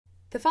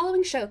The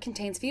following show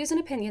contains views and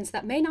opinions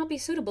that may not be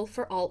suitable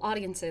for all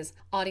audiences.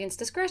 Audience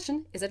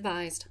discretion is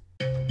advised.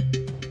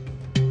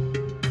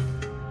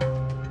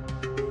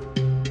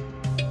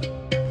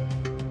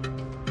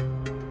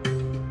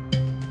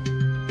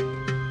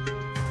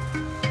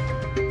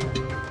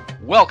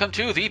 Welcome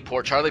to the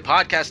Poor Charlie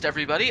Podcast,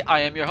 everybody.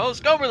 I am your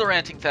host, Gomer the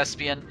Ranting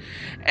Thespian,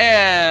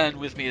 and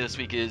with me this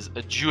week is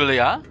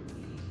Julia.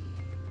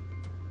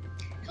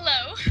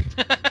 Hello.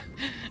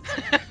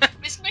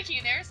 Missed my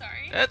cue there,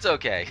 sorry. That's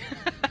okay.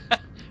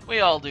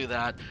 We all do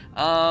that.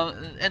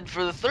 And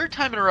for the third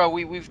time in a row,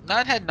 we've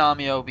not had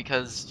Namio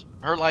because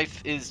her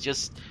life is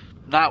just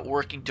not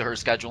working to her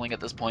scheduling at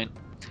this point.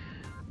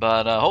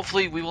 But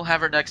hopefully we will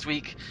have her next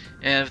week,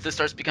 and if this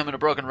starts becoming a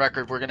broken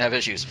record, we're going to have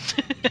issues.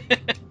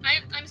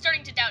 I'm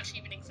starting to doubt she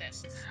even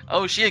exists.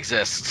 Oh, she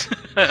exists.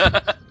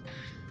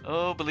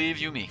 Oh, believe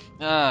you me.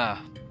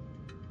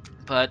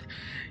 But,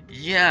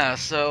 yeah,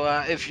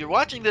 so if you're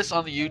watching this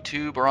on the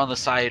YouTube or on the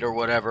site or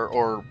whatever,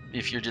 or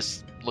if you're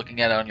just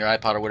looking at it on your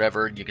iPod or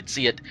whatever and you can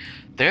see it,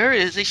 there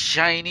is a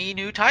shiny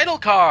new title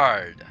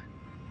card.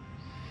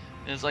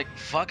 It's like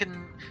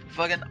fucking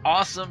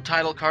awesome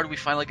title card we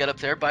finally got up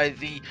there by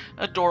the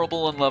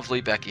adorable and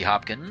lovely Becky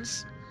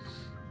Hopkins.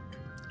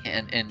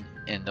 And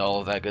all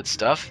of that good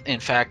stuff.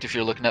 In fact, if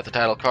you're looking at the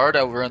title card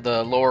over in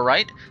the lower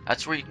right,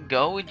 that's where you can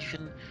go and you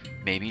can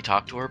maybe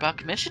talk to her about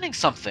commissioning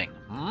something.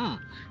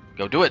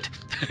 Go do it.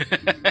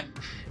 It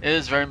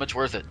is very much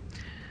worth it.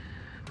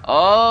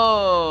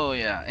 Oh,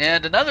 yeah.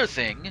 And another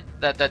thing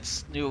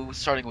that's new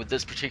starting with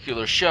this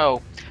particular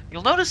show,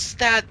 you'll notice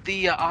that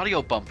the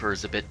audio bumper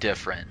is a bit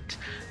different.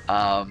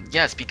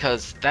 Yes,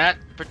 because that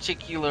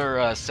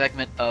particular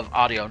segment of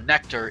Audio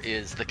Nectar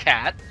is the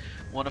cat,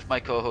 one of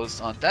my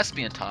co-hosts on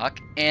Thespian Talk,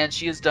 and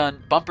she has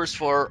done bumpers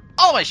for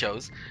all my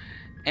shows,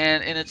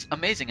 and it's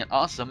amazing and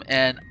awesome,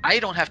 and I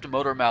don't have to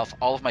motor mouth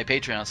all of my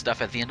Patreon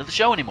stuff at the end of the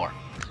show anymore.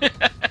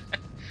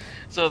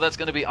 So that's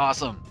going to be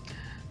awesome.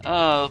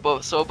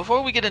 So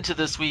before we get into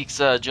this week's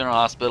General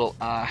Hospital,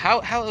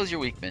 how has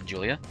your week been,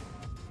 Julia?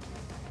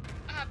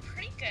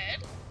 Pretty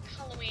good.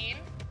 Halloween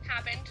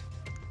happened,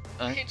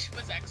 which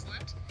was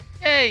excellent.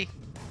 Hey!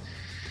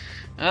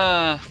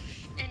 And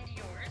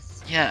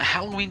yours? Yeah,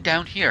 Halloween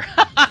down here.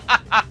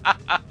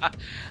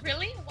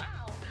 Really? Wow.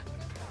 Who would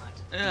have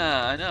thought?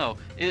 Yeah, I know.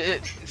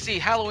 See,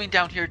 Halloween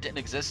down here didn't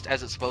exist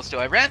as it's supposed to.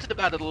 I ranted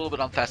about it a little bit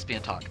on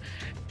Thespian Talk.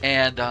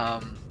 And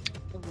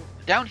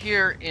down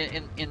here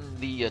in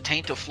the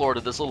taint of Florida,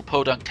 this little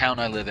podunk town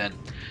I live in,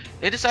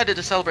 they decided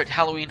to celebrate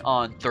Halloween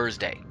on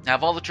Thursday.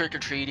 Have all the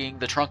trick-or-treating,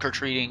 the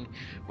trunk-or-treating,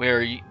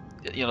 where you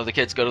know the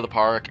kids go to the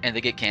park and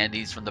they get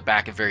candies from the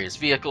back of various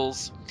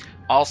vehicles,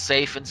 all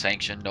safe and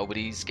sanctioned.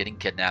 Nobody's getting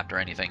kidnapped or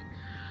anything.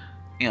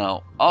 You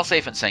know, all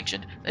safe and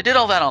sanctioned. They did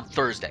all that on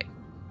Thursday.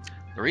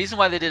 The reason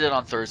why they did it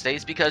on Thursday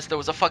is because there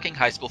was a fucking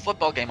high school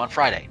football game on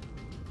Friday.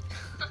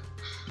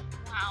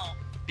 Wow.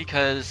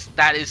 Because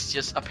that is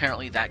just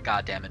apparently that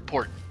goddamn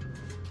important.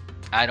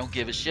 I don't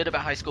give a shit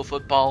about high school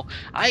football.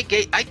 I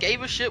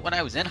gave a shit when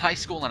I was in high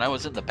school and I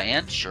was in the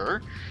band,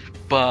 sure.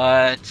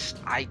 But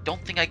I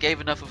don't think I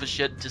gave enough of a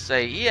shit to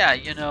say, yeah,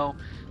 you know,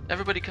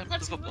 everybody come to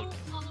the football. Let's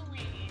move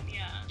Halloween,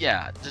 yeah.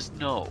 Yeah, just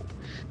no.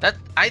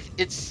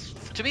 It's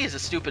to me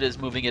as stupid as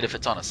moving it if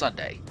it's on a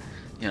Sunday.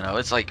 You know,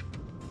 it's like,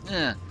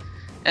 eh.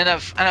 And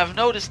I've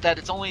noticed that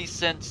it's only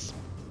since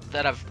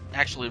that I've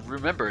actually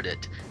remembered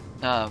it,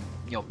 you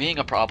know, being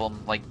a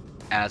problem like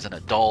as an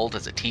adult,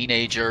 as a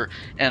teenager,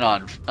 and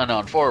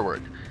on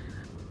forward.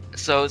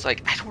 So it's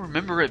like I don't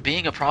remember it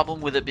being a problem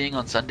with it being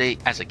on Sunday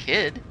as a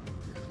kid.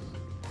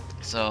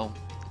 So,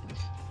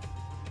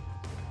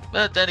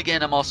 but then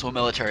again, I'm also a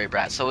military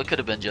brat, so it could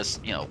have been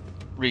just, you know,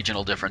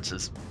 regional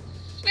differences.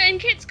 And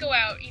kids go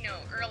out, you know,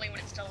 early when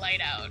it's still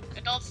light out.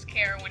 Adults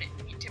care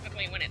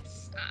typically when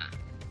it's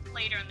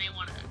later and they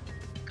want to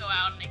go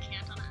out and they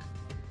can't on a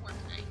work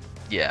night.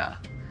 Yeah.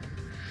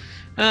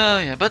 Oh,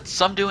 yeah, but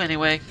some do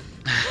anyway.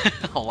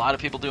 A lot of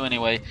people do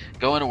anyway.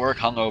 Going to work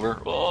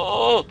hungover.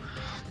 Oh!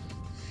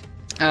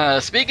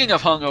 Speaking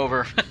of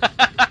hungover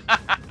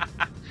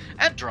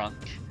and drunk,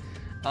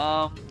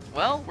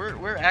 well,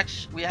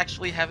 we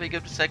actually have a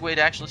good segue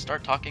to actually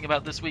start talking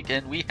about this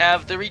weekend. We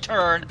have the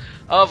return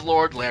of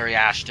Lord Larry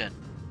Ashton.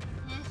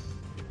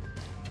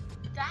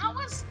 That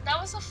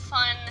was a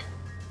fun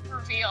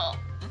reveal.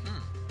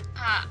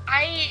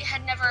 I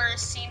had never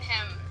seen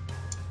him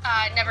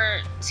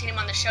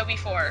on the show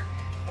before.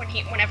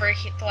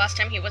 The last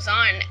time he was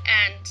on,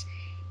 and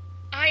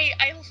I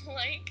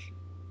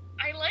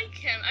like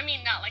him. I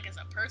mean, not like as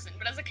a person,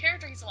 but as a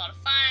character, he's a lot of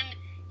fun.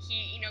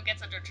 He, you know,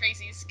 gets under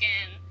Tracy's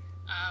skin.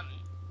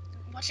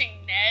 Watching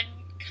Ned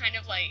kind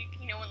of like,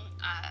 you know, when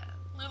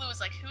Lulu was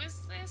like, "Who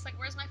is this? Like,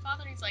 where's my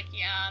father?" And he's like,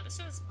 "Yeah, this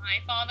is my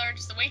father."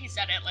 Just the way he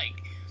said it,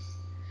 like,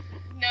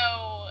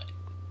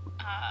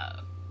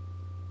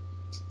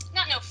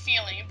 not no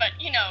feeling, but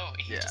you know,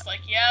 he's just like,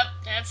 "Yep,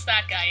 that's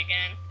that guy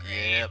again."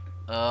 Great. Yep.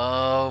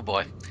 Oh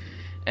boy.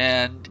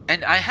 And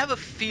I have a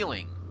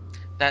feeling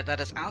that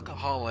as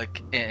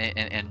alcoholic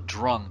and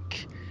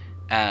drunk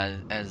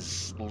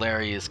as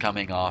Larry is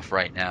coming off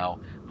right now,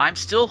 I'm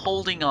still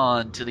holding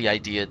on to the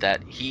idea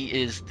that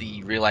he is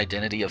the real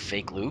identity of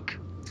fake Luke,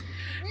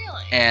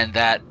 Really? and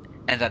that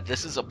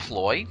this is a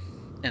ploy,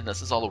 and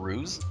this is all a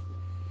ruse.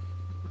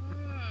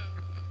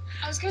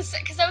 I was gonna say,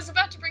 because I was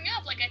about to bring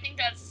up, like, I think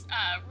that's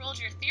ruled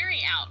your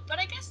theory out. But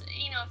I guess,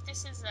 if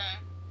this is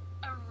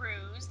a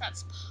ruse,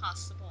 that's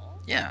possible.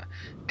 Yeah,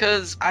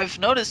 because I've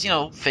noticed,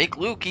 fake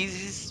Luke,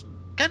 he's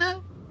kind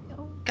of,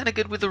 kind of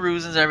good with the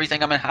ruses and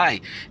everything. I mean,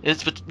 hi,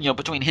 it's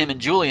between him and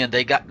Julian,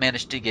 they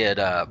managed to get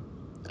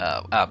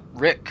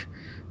Rick,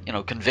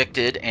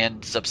 convicted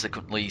and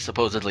subsequently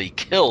supposedly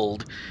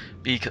killed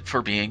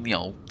for being,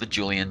 the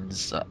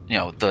Julian's,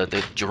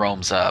 the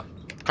Jerome's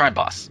crime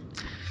boss.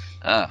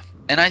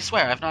 And I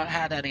swear, I've not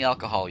had any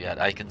alcohol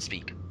yet. I can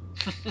speak.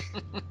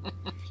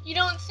 You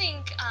don't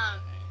think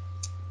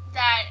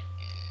that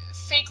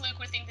fake Luke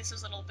would think this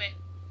was a little bit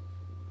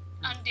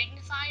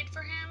undignified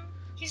for him?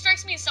 He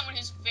strikes me as someone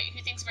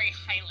who thinks very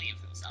highly of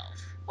himself.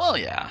 Well,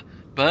 yeah,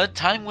 but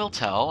time will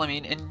tell. I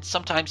mean, and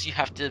sometimes you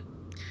have to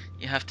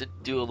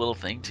do a little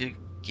thing to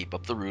keep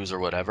up the ruse or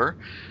whatever.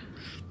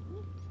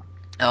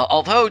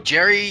 Although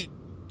Jerry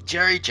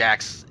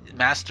Jacks,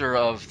 master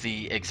of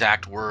the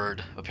exact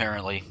word,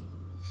 apparently.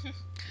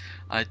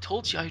 I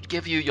told you I'd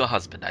give you your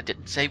husband. I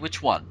didn't say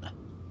which one.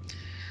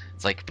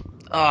 It's like,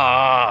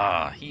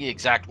 he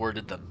exact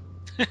worded them.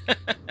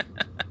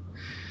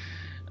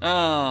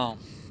 Oh,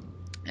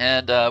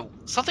 and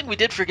something we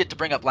did forget to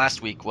bring up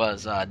last week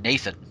was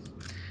Nathan,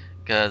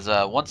 because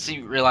once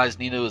he realized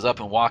Nina was up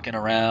and walking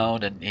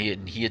around, and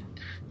he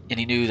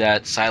knew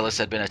that Silas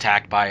had been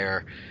attacked by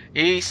her,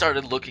 he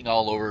started looking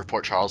all over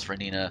Port Charles for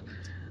Nina.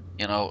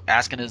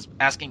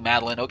 Asking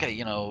Madeline,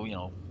 okay,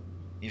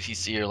 if you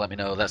see her, let me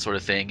know, that sort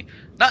of thing.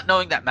 Not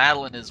knowing that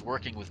Madeline is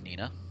working with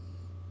Nina.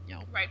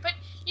 Right, but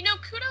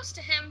kudos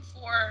to him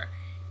for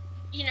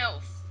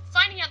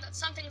finding out that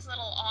something's a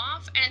little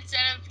off, and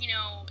instead of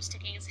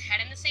sticking his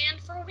head in the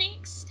sand for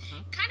weeks,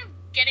 kind of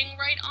getting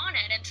right on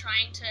it and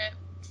trying to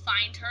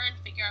find her and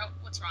figure out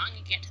what's wrong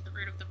and get to the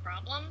root of the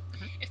problem.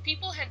 If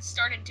people had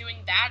started doing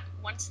that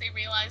once they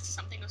realized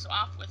something was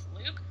off with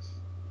Luke,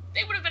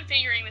 they would have been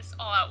figuring this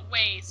all out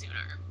way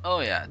sooner. Oh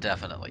yeah,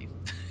 definitely.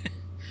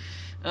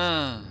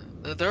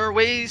 There are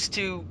ways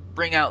to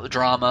bring out the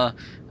drama.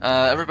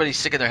 Everybody's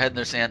sticking their head in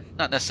their sand.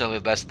 Not necessarily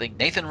the best thing.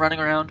 Nathan running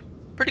around,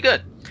 pretty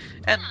good.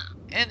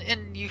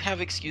 And you have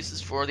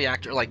excuses for the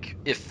actor, like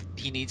if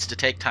he needs to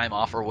take time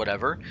off or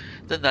whatever,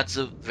 then that's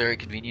a very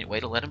convenient way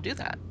to let him do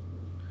that.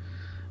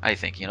 I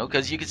think,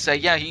 because you could say,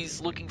 yeah,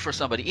 he's looking for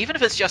somebody, even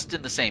if it's just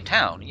in the same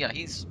town. Yeah,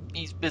 he's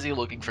busy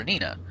looking for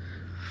Nina,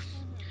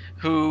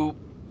 who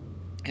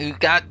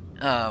got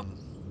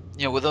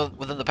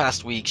within the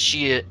past week,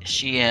 she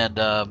and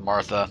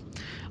Martha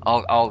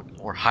all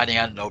were hiding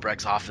out in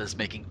Obrecht's office,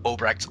 making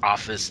Obrecht's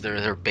office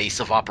their base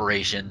of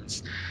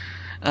operations.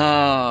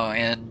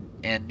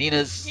 And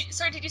Nina's.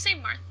 Sorry, did you say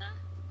Martha?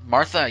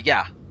 Martha,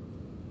 yeah.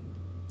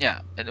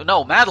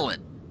 No,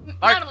 Madeline.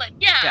 Madeline,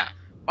 yeah.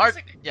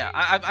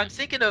 I'm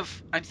thinking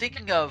of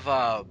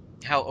how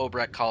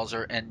Obrecht calls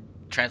her and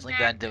translating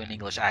that into an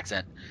English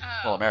accent.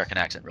 Well, American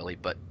accent, really,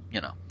 but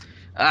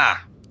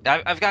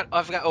I've got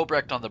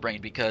Obrecht on the brain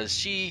because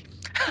she.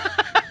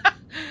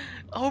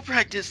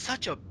 Obrecht is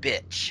such a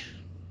bitch.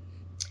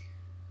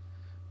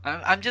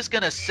 I'm just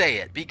gonna say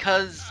it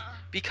because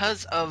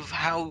of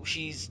how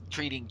she's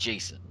treating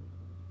Jason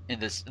in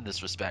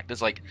this respect.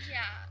 It's like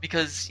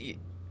because he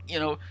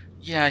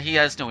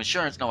has no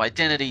insurance, no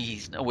identity,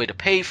 he's no way to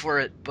pay for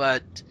it,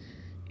 but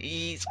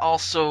he's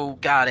also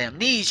got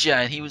amnesia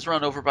and he was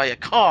run over by a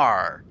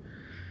car.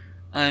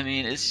 I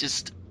mean, it's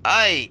just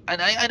I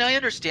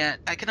understand.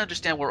 I can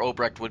understand where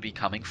Obrecht would be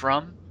coming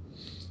from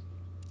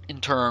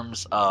in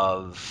terms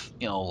of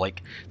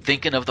like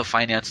thinking of the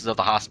finances of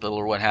the hospital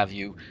or what have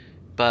you.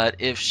 But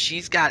if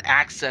she's got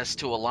access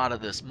to a lot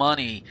of this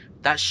money,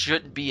 that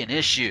shouldn't be an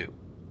issue.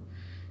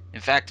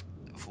 In fact,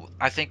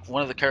 I think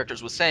one of the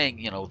characters was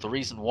saying, the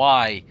reason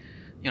why,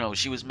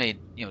 she was made,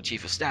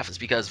 chief of staff is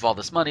because of all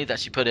this money that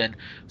she put in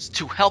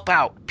to help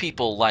out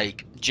people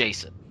like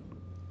Jason,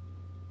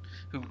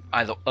 who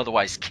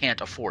otherwise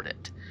can't afford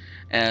it.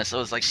 And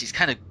so it's like she's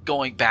kind of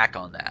going back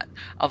on that.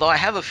 Although I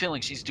have a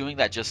feeling she's doing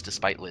that just to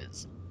spite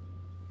Liz.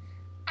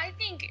 I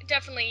think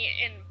definitely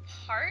in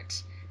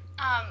part.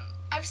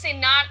 I would say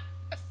not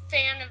a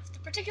fan of the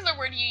particular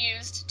word you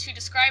used to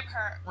describe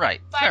her.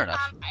 Right, but, fair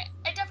enough.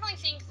 I definitely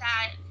think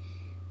that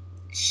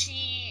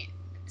she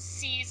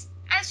sees,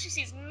 as she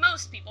sees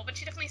most people, but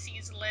she definitely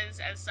sees Liz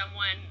as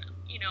someone,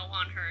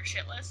 on her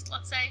shit list,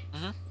 let's say.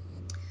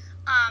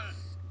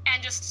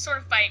 And just sort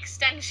of by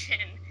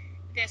extension,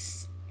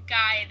 this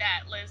guy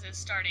that Liz is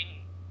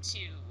starting to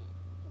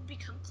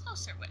become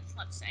closer with,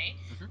 let's say.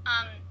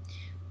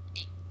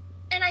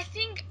 And I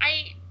think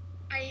I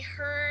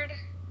heard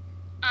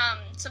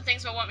some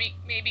things about what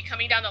may be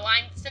coming down the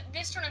line. So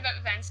this turn of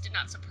events did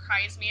not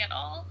surprise me at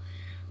all.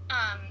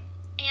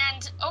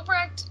 And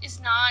Obrecht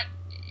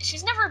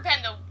she's never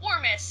been the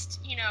warmest,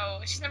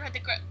 she's never had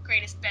the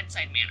greatest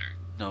bedside manner.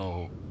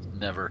 No,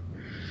 never.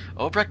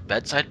 Obrecht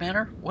bedside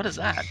manner? What is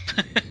that?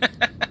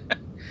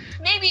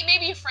 Maybe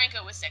if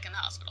Franco was sick in the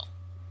hospital.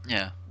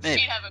 Yeah,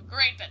 maybe. She'd have a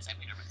great bedside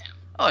manner with him.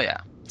 Oh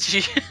yeah.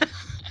 It's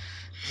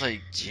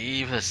like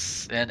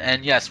Jeebus.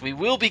 And yes, we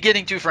will be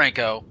getting to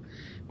Franco.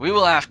 We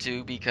will have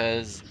to,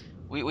 because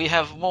we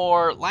have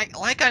more,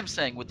 like I'm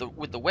saying, with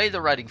the way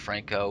they're writing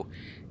Franco,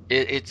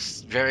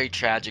 it's very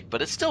tragic,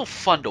 but it's still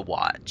fun to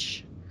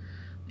watch.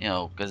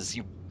 Because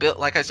you build,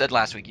 like I said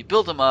last week, you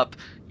build him up,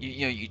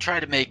 you try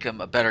to make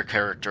him a better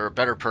character, a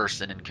better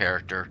person in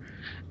character,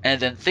 and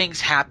then things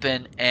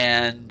happen,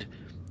 and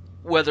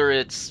whether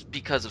it's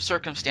because of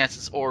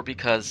circumstances or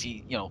because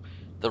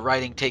the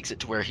writing takes it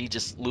to where he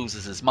just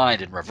loses his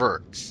mind and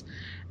reverts.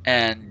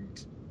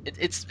 And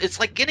it's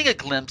like getting a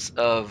glimpse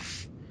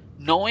of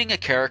knowing a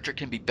character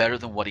can be better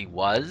than what he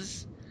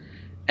was,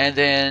 and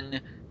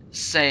then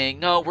saying,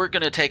 no, we're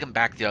going to take him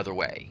back the other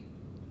way.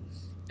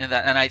 And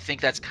I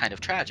think that's kind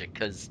of tragic,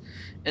 because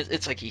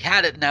it's like he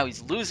had it and now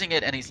he's losing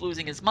it, and he's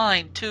losing his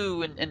mind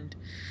too, and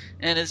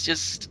it's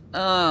just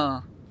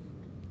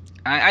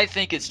I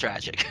think it's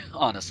tragic,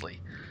 honestly.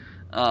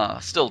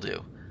 Still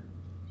do.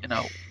 And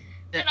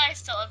I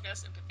still have no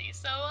sympathy,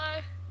 so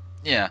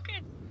yeah.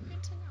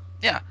 Good to know.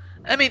 Yeah.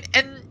 I mean,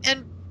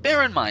 and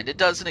bear in mind, it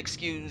doesn't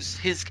excuse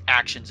his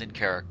actions in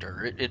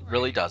character. It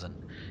really doesn't.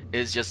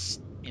 It's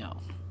just,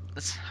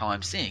 that's how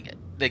I'm seeing it.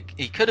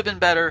 He could have been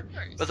better,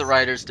 but the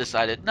writers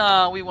decided,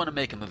 nah, we want to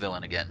make him a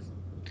villain again.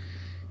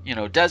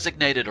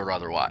 Designated or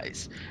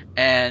otherwise.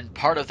 And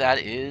part of that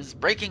is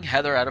breaking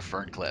Heather out of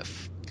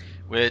Ferncliff,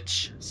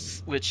 which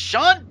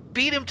Shawn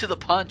beat him to the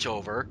punch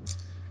over.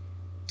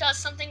 Does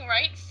something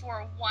right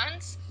for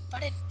once,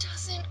 but it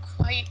doesn't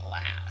quite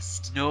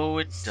last. No,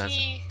 it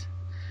doesn't.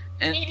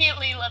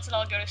 Immediately lets it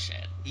all go to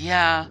shit.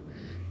 Yeah.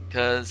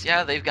 Because,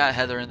 they've got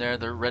Heather in there.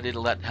 They're ready to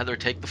let Heather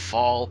take the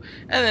fall.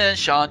 And then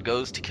Shawn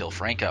goes to kill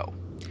Franco.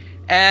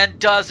 And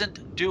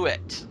doesn't do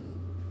it.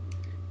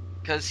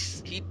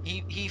 Because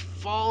he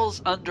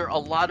falls under a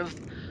lot of...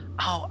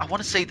 I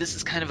want to say this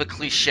is kind of a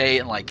cliche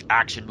in, like,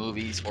 action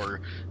movies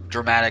or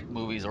dramatic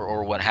movies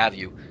or what have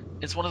you.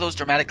 It's one of those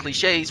dramatic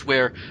cliches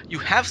where you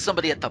have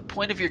somebody at the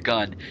point of your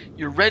gun.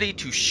 You're ready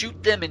to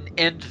shoot them and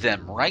end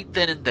them right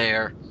then and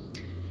there.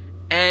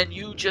 And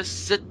you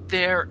just sit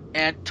there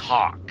and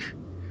talk.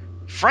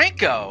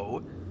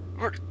 Franco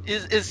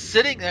is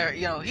sitting there,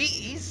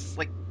 he's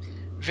like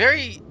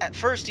at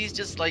first he's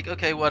just like,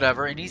 okay,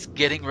 whatever, and he's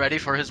getting ready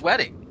for his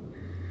wedding.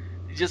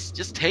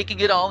 Just taking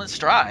it all in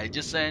stride,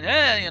 just saying,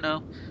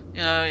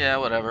 yeah,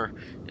 whatever.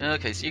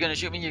 Okay, so you're gonna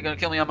shoot me, you're gonna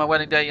kill me on my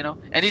wedding day,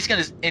 and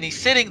he's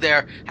sitting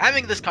there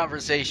having this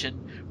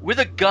conversation with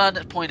a gun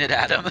pointed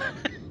at him.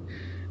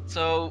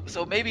 So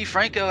maybe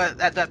Franco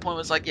at that point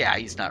was like, yeah,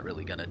 he's not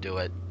really gonna do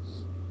it.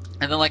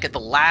 And then, like, at the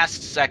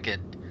last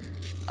second,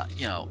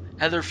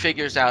 Heather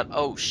figures out,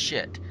 oh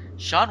shit,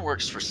 Shawn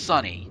works for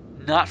Sonny,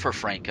 not for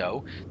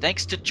Franco,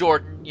 thanks to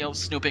Jordan,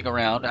 snooping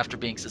around after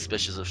being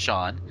suspicious of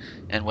Shawn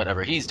and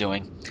whatever he's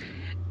doing,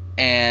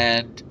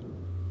 and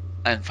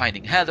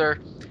finding Heather.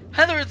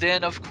 Heather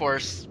then, of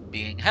course,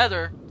 being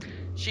Heather,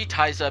 she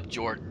ties up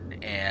Jordan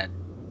and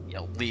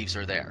leaves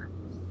her there,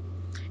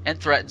 and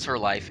threatens her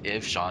life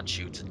if Shawn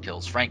shoots and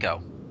kills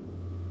Franco.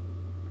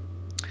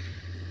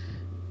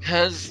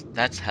 Because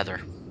that's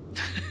Heather.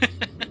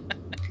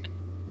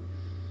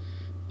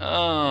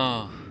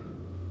 Oh.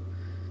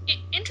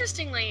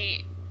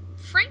 Interestingly,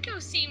 Franco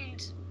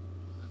seemed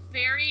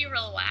very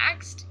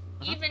relaxed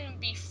even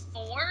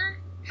before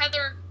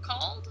Heather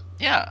called.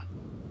 Yeah.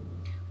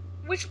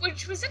 Which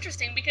was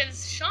interesting,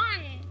 because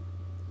Shawn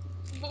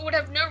would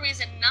have no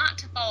reason not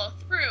to follow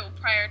through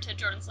prior to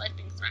Jordan's life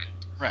being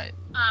threatened. Right.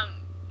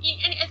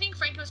 And I think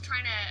Franco's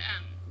trying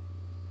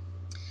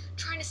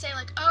to say,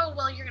 like, oh,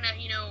 well, you're gonna,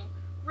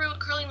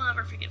 Carly will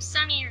never forgive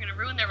Sonny, you're gonna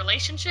ruin their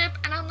relationship,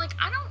 and I'm like,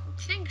 I don't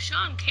think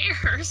Shawn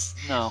cares.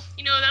 No.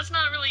 That's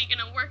not really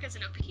gonna work as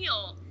an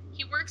appeal.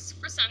 He works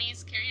for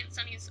Sonny's, carrying out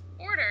Sonny's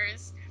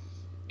orders,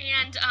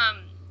 and,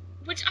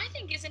 which I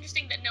think is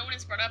interesting that no one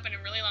has brought up in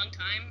a really long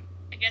time.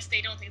 I guess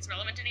they don't think it's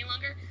relevant any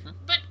longer,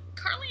 but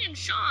Carly and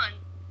Shawn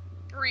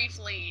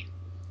briefly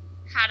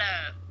had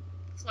a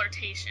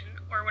flirtation,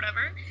 or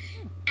whatever,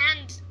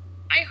 and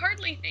I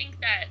hardly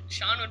think that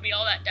Shawn would be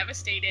all that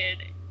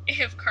devastated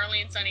if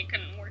Carly and Sonny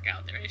couldn't work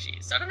out their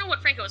issues. So I don't know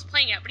what Franco was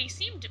playing at, but he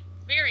seemed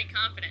very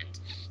confident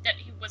that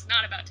he was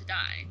not about to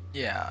die.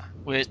 Yeah,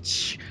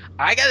 which,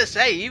 I gotta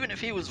say, even if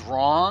he was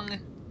wrong,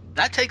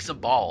 that takes some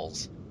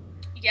balls.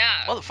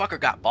 Yeah. Motherfucker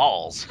got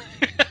balls.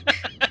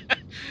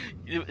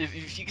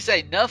 If you can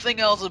say nothing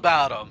else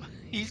about him,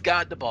 he's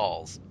got the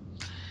balls.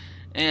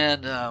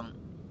 And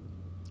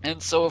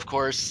so, of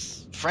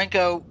course,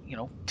 Franco,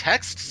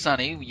 texts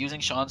Sonny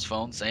using Shawn's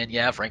phone saying,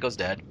 yeah, Franco's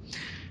dead.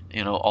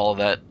 All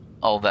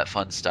of that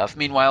fun stuff.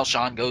 Meanwhile,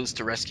 Shawn goes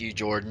to rescue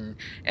Jordan,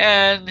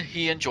 and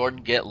he and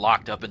Jordan get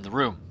locked up in the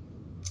room.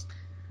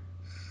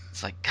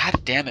 It's like,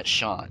 God damn it,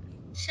 Shawn.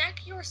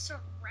 Check your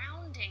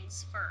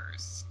surroundings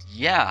first.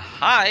 Yeah,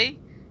 hi.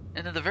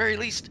 And at the very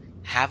least,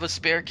 have a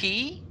spare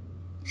key.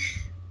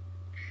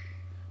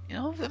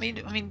 I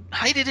mean,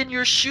 hide it in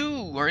your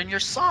shoe or in your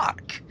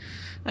sock.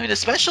 I mean,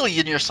 especially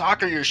in your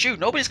sock or your shoe,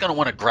 nobody's going to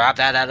want to grab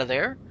that out of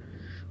there.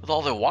 With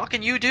all the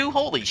walking you do,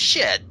 holy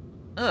shit.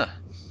 Ugh.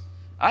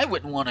 I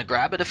wouldn't want to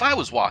grab it if I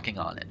was walking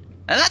on it.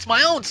 And that's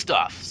my own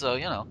stuff, so,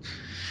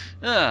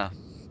 Yeah.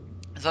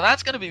 So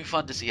that's going to be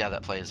fun to see how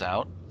that plays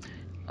out.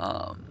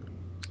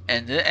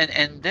 And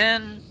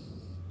then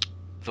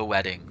the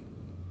wedding.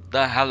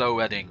 The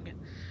Hallowedding.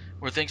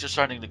 Where things are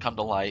starting to come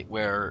to light,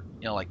 where,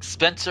 like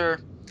Spencer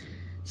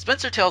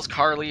tells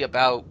Carly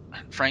about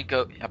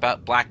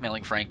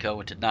blackmailing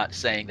Franco into not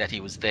saying that he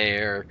was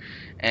there,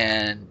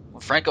 and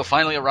Franco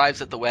finally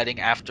arrives at the wedding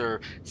after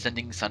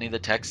sending Sonny the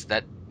text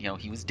that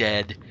he was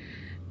dead,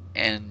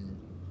 and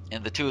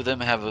the two of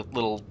them have a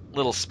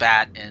little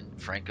spat,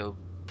 and Franco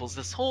pulls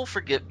this whole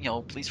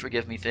please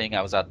forgive me thing.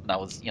 I was out and I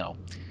was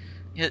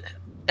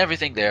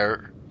everything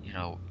there,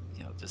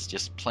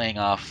 just playing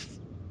off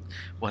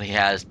what he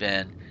has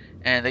been,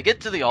 and they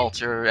get to the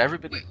altar.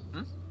 Everybody.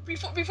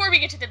 Before we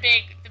get to the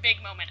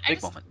big moment, I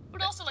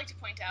would also like to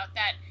point out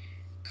that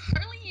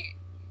Carly,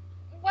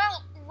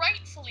 while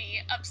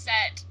rightfully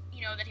upset,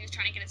 that he was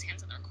trying to get his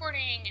hands on the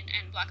recording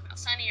and blackmail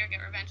Sonny or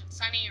get revenge on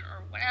Sonny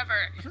or whatever,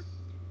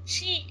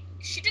 she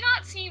did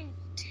not seem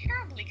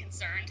terribly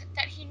concerned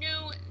that he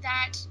knew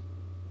that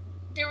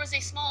there was a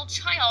small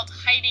child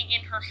hiding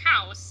in her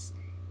house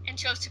and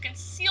chose to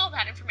conceal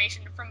that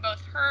information from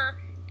both her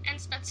and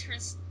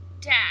Spencer's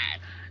dad.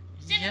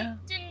 Didn't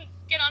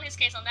get on his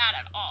case on that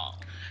at all.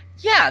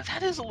 Yeah,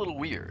 that is a little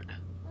weird.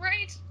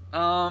 Right?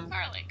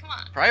 Carly, come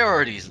on.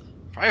 Priorities.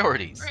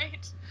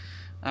 Right.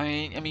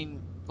 I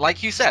mean,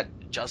 like you said,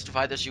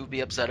 justify that she would be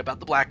upset about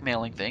the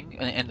blackmailing thing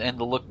and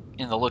the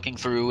looking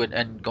through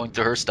and going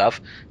through her stuff.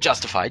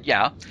 Justified,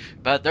 yeah.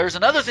 But there's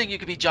another thing you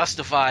could be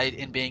justified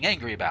in being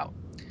angry about.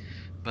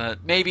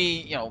 But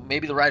maybe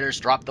the writers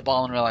dropped the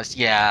ball and realized,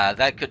 yeah,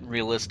 that couldn't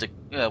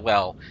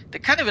well, they're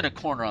kind of in a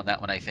corner on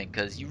that one, I think,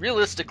 because you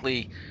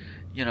realistically,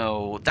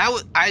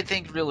 I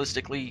think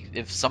realistically,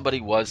 if somebody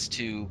was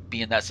to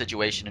be in that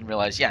situation and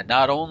realize, yeah,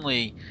 not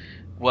only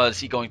was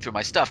he going through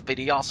my stuff, but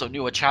he also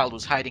knew a child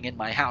was hiding in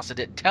my house and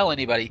didn't tell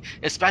anybody,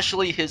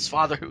 especially his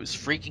father, who was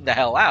freaking the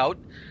hell out,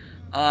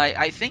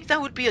 I think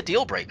that would be a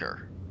deal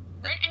breaker.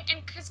 Right,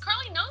 and because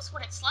Carly knows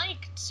what it's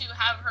like to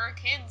have her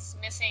kids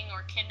missing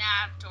or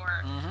kidnapped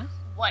or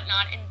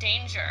whatnot in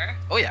danger.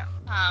 Oh, yeah.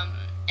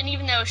 And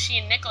even though she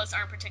and Nicholas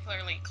aren't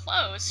particularly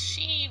close,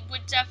 she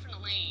would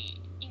definitely,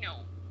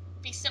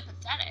 be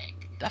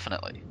sympathetic.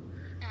 Definitely.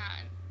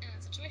 In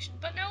a situation.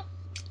 But no,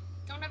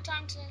 don't have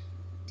time to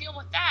deal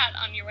with that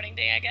on your wedding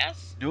day, I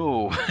guess.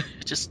 No,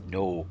 just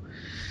no.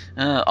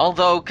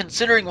 Although,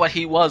 considering what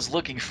he was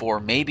looking for,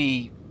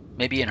 maybe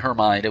in her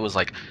mind it was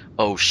like,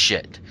 oh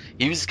shit,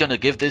 he was gonna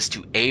give this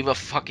to Ava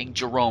fucking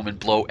Jerome and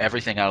blow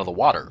everything out of the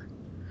water.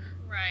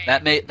 Right.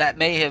 That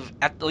may have,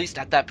 at least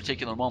at that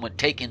particular moment,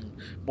 taken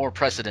more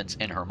precedence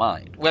in her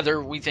mind,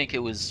 whether we think it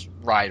was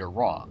right or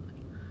wrong.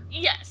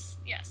 Yes,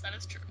 that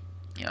is true.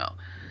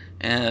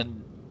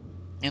 And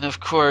of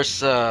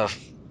course, oh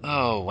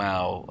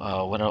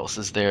wow, what else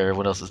is there?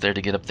 What else is there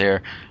to get up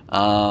there?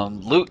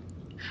 Lucas's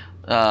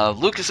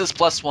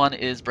 +1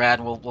 is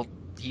Brad.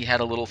 He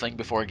had a little thing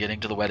before getting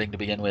to the wedding to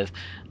begin with.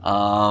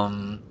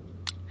 And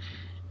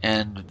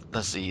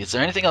let's see, is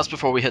there anything else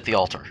before we hit the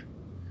altar?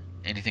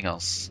 Anything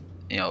else?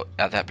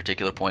 At that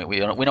particular point, we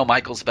know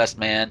Michael's the best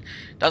man.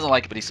 Doesn't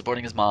like it, but he's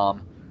supporting his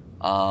mom.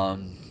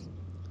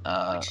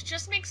 Which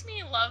just makes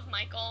me love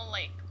Michael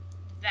like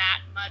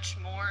that much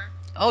more.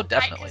 Oh,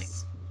 definitely.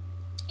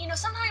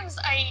 Sometimes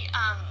I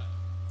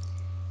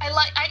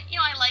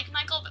like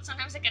Michael, but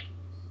sometimes I get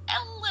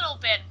a little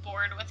bit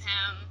bored with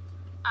him.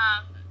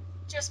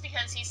 Just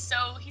because he's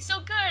so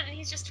good and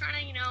he's just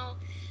trying to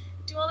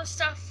do all this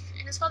stuff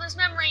in his father's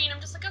memory, and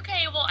I'm just like,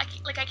 okay, well, I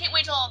can't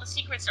wait till all the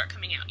secrets start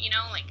coming out,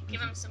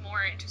 give him some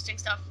more interesting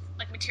stuff,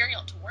 like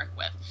material to work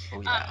with.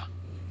 Oh yeah.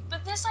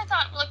 But this, I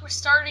thought, we're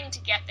starting to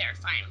get there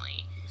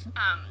finally.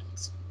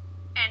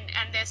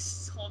 And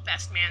this whole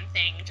best man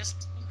thing, you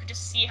could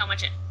just see how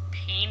much it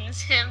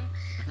pains him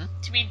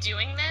to be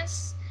doing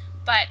this,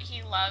 but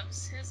he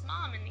loves his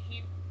mom and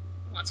he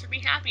wants her to be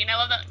happy, and I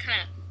love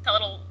that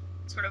little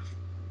sort of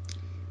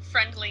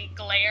friendly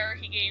glare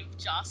he gave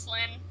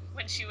Jocelyn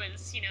when she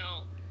was,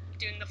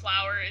 doing the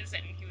flowers,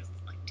 and he was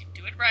like,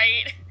 do it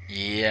right.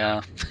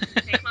 Yeah.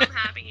 Make mom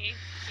happy.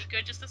 Be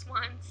good just this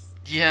once.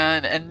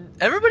 Yeah, and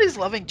everybody's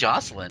loving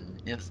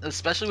Jocelyn,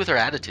 especially with her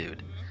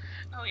attitude.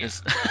 Oh, yeah.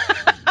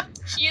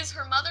 She is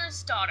her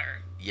mother's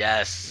daughter.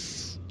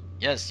 Yes,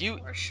 you...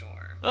 For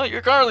sure. Oh,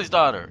 you're Carly's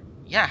daughter.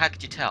 Yeah, how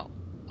could you tell?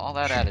 All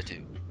that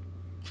attitude.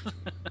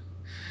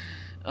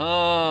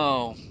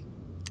 Oh,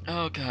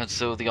 God,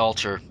 so the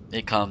altar,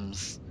 it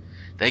comes.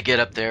 They get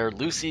up there.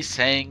 Lucy's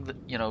saying,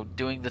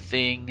 doing the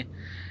thing.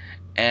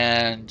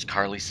 And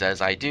Carly says,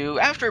 I do.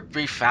 After a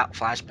brief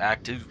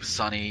flashback to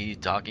Sonny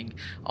talking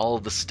all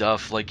of the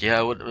stuff, like,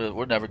 yeah,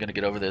 we're never going to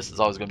get over this. It's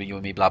always going to be you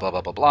and me, blah, blah,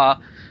 blah, blah, blah.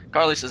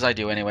 Carly says, I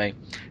do anyway.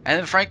 And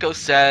then Franco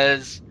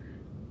says,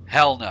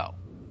 hell no.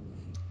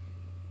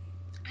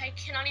 I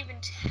cannot even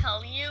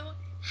tell you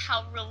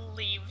how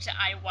relieved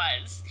I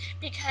was.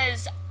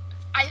 Because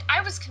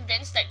I was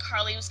convinced that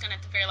Carly was gonna,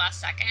 at the very last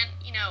second,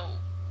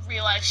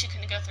 realize she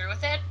couldn't go through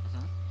with it.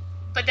 Mhm.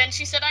 But then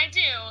she said, I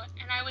do.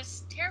 And I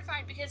was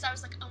terrified because I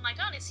was like, oh my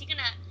god, is he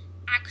gonna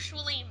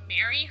actually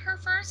marry her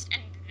first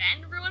and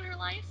then ruin her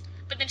life?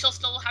 But then she'll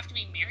still have to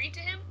be married to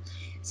him?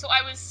 So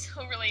I was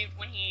so relieved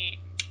when he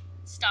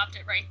stopped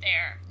it right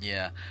there.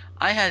 Yeah,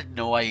 I had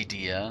no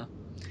idea,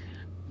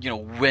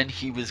 when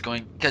he was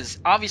going, because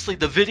obviously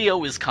the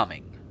video is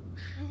coming.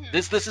 Mm-hmm.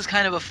 This is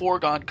kind of a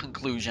foregone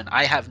conclusion.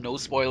 I have no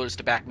spoilers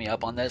to back me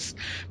up on this,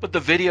 but the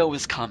video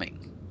is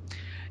coming,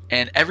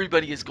 and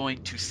everybody is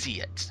going to see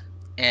it,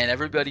 and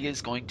everybody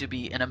is going to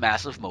be in a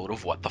massive mode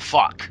of what the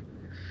fuck.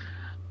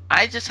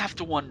 I just have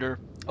to wonder,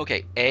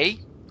 okay,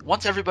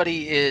 once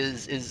everybody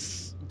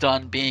is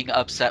done being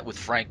upset with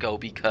Franco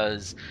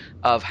because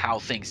of how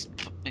things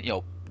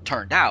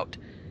turned out,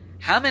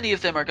 how many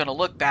of them are going to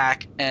look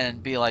back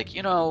and be like,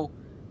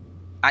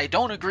 I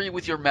don't agree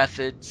with your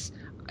methods.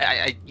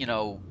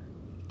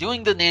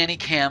 Doing the nanny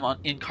cam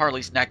in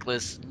Carly's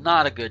necklace,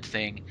 not a good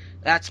thing.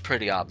 That's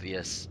pretty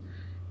obvious.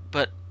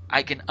 But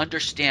I can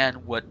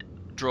understand what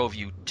drove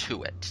you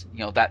to it.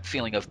 That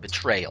feeling of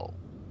betrayal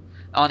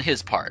on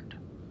his part.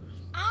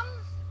 I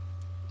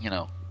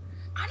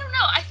don't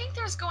know. I think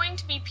there's going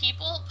to be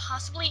people,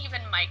 possibly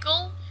even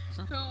Michael,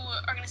 who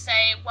are going to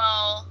say,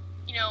 well,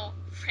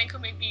 Franco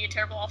may be a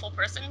terrible, awful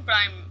person,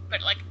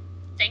 but like,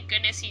 thank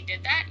goodness he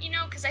did that,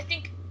 because I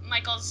think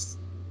Michael's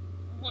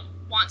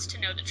wants to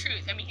know the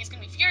truth. I mean, he's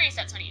going to be furious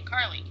at Sonny and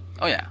Carly.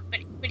 Oh, yeah.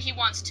 But he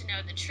wants to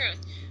know the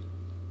truth.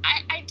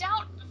 I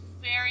doubt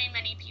very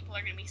many people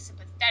are going to be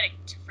sympathetic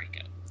to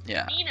Franco.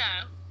 Yeah.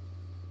 Nina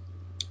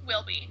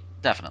will be.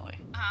 Definitely.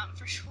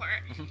 For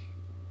sure.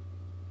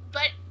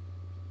 But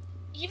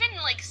even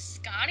like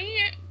Scotty,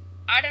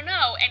 I don't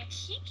know, and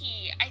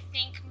Kiki, I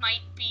think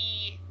might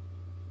be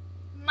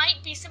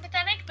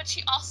sympathetic, but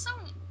she also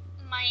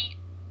might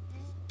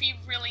be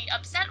really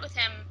upset with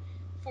him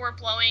for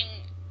blowing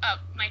up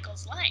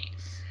Michael's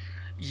life.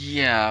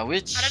 Yeah,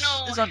 which I don't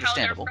know is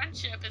understandable. how their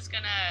friendship is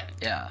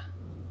gonna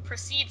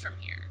proceed from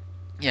here.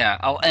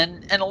 Yeah,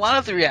 and a lot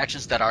of the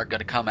reactions that are going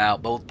to come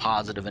out, both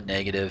positive and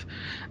negative,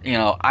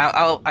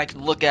 I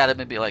can look at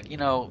them and be like,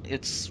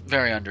 it's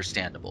very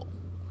understandable.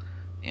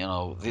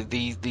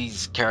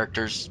 These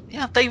characters,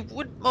 they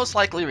would most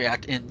likely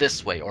react in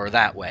this way or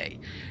that way,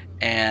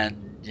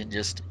 and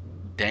just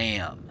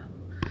damn.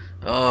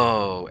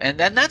 Oh, and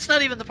then that's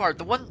not even the part.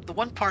 The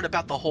one part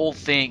about the whole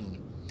thing,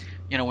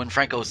 when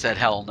Franco said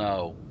hell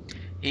no,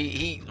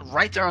 he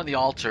right there on the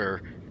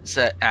altar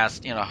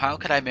asked, how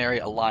could I marry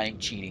a lying,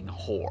 cheating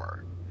whore?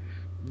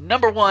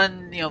 Number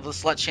one, the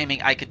slut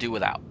shaming I could do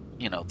without.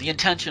 The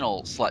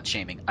intentional slut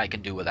shaming I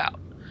can do without.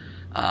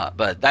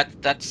 But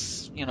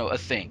that's a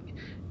thing,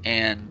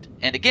 and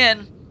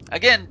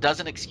again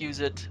doesn't excuse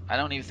it. I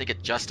don't even think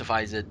it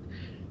justifies it.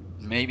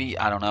 Maybe,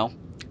 I don't know,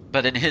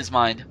 but in his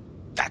mind,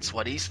 that's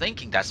what he's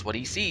thinking. That's what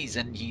he sees,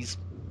 and he's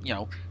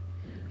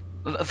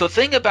the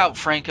thing about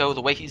Franco,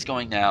 the way he's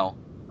going now,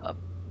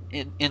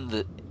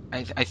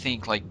 I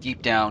think like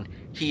deep down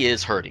he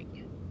is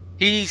hurting.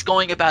 He's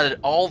going about it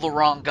all the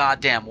wrong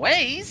goddamn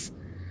ways.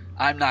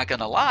 I'm not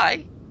gonna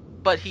lie,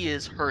 but he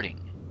is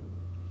hurting.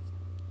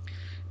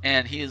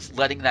 And he is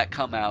letting that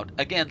come out,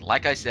 again,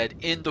 like I said,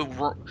 in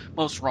the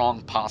most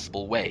wrong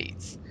possible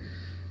ways.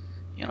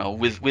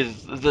 With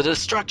the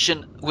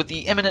destruction, with the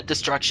imminent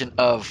destruction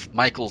of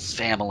Michael's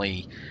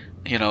family,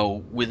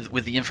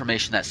 with the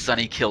information that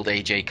Sonny killed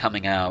AJ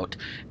coming out,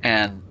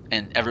 and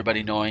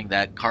everybody knowing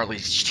that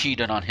Carly's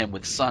cheated on him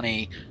with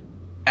Sonny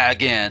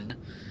again,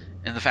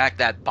 and the fact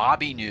that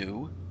Bobby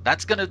knew,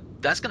 that's gonna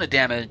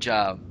damage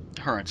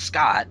her and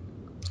Scott,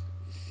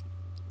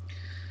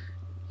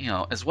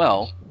 as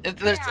well.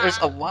 There's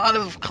a lot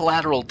of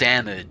collateral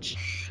damage.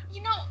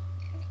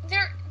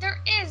 There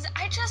is.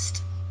 I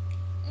just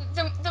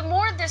the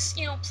more this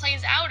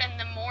plays out, and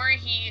the more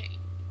he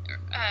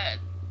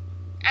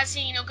as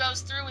he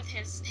goes through with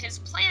his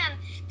plan,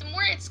 the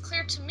more it's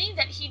clear to me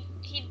that he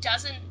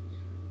doesn't.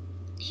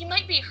 He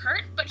might be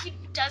hurt, but he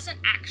doesn't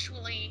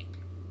actually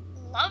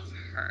love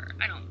her,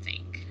 I don't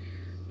think.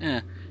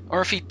 Yeah.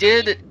 Or if he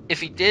did,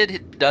 he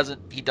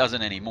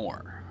doesn't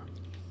anymore.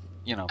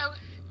 Oh,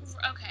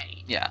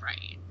 okay. Yeah.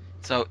 Right.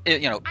 So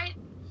I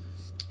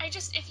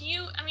just, if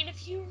you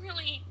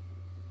really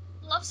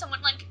love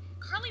someone, like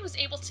Carly was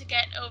able to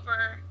get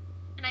over,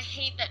 and I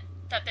hate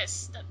that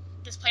this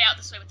play out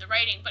this way with the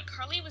writing, but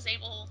Carly was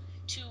able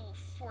to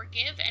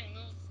forgive and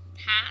move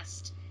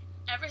past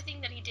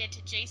everything that he did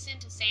to Jason,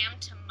 to Sam,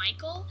 to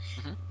Michael,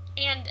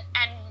 and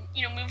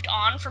moved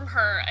on from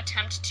her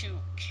attempt to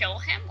kill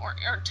him or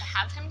to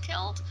have him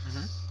killed,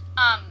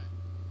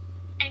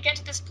 and get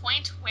to this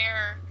point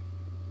where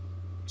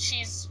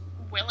she's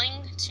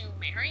willing to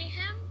marry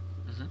him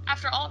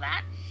after all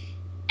that,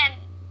 and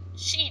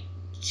she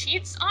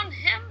cheats on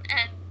him,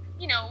 and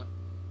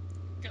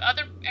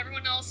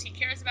everyone else he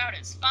cares about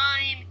is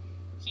fine.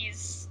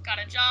 He's got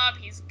a job.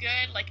 He's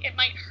good. Like, it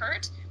might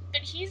hurt,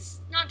 but he's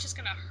not just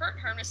going to hurt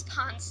her in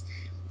response.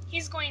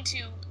 He's going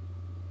to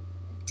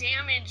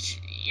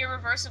damage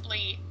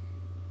irreversibly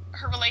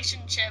her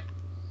relationship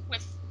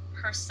with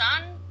her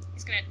son.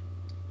 He's going to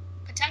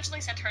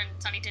potentially send her and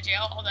Sonny to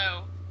jail,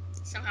 although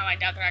somehow I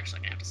doubt they're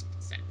actually going to have to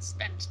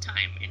spend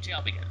time in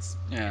jail because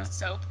it's a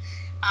soap.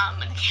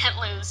 And they can't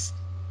lose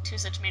two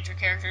such major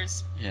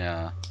characters.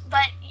 Yeah.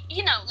 But,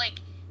 you know, like,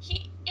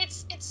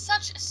 it's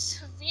such a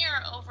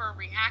severe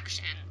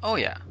overreaction. Oh,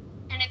 yeah.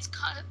 And it's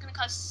going to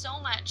cause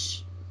so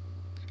much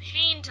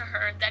pain to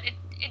her that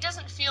it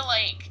doesn't feel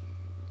like,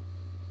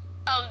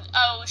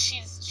 oh,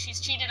 she's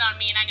cheated on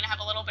me and I'm going to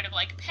have a little bit of,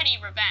 like, petty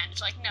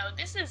revenge. Like, no,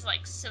 this is,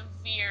 like,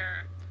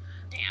 severe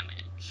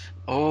damage.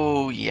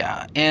 Oh,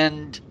 yeah.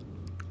 And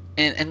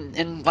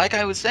like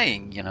I was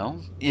saying, you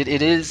know,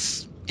 it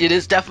is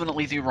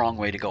definitely the wrong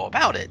way to go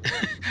about it.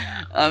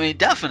 I mean,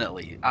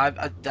 definitely.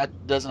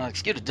 That does not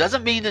excuse it.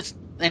 Doesn't mean it's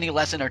any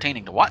less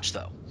entertaining to watch,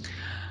 though.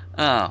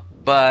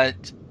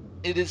 But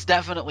it is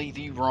definitely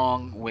the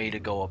wrong way to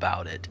go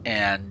about it.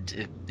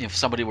 And if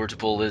somebody were to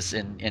pull this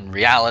in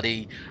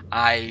reality,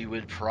 I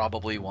would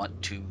probably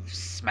want to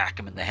smack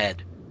him in the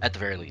head, at the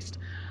very least.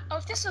 Oh,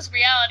 if this was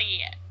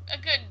reality, a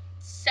good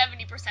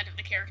 70% of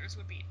the characters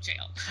would be in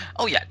jail.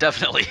 Oh, yeah,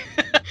 definitely.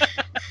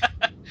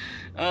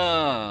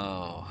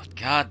 Oh,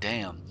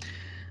 goddamn.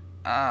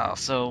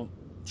 So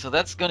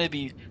that's going to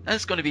be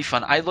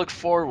fun. I look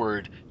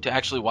forward to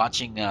actually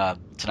watching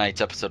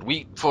tonight's episode.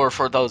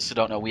 For those who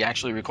don't know, we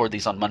actually record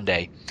these on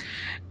Monday,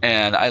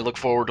 and I look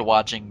forward to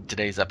watching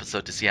today's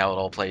episode to see how it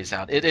all plays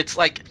out. It's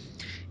like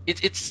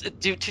it's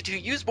to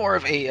use more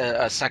of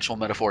a sexual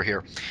metaphor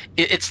here.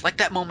 It's like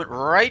that moment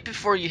right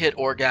before you hit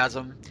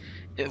orgasm,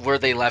 where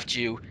they left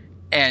you,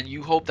 and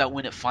you hope that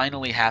when it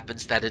finally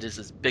happens, that it is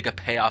as big a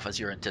payoff as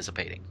you're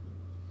anticipating.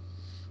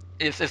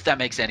 If that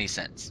makes any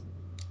sense.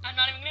 I'm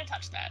not even going to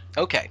touch that.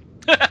 Okay.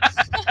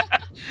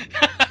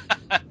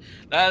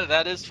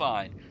 that is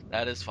fine.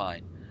 That is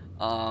fine.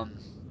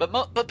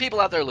 But people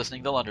out there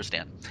listening, they'll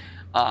understand.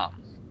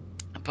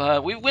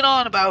 But we went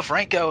on about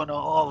Franco and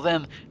all of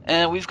them,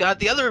 and we've got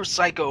the other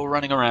psycho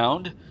running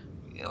around.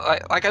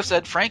 Like I've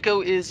said,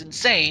 Franco is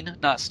insane,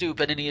 not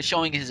stupid, and he is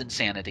showing his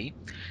insanity.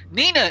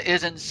 Nina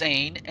is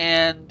insane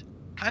and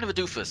kind of a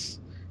doofus,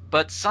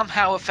 but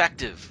somehow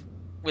effective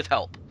with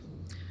help.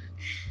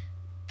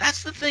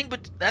 That's the thing,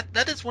 but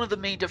that is one of the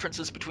main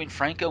differences between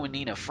Franco and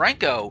Nina.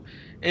 Franco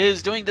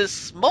is doing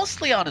this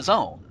mostly on his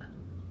own.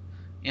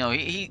 You know,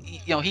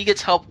 he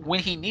gets help when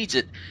he needs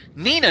it.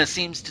 Nina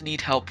seems to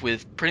need help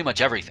with pretty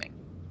much everything.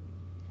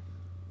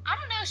 I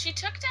don't know. She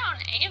took down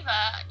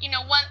Ava. You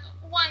know,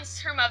 once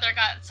her mother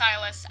got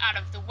Silas out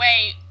of the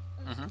way,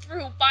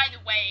 through, by the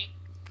way,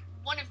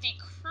 one of the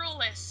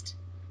cruelest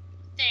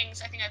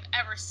things I think I've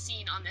ever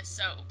seen on this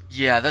soap.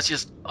 Yeah, that's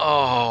just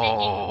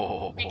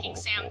making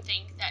Sam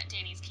think that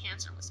Danny's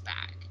cancer was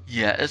back.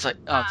 Yeah, it's like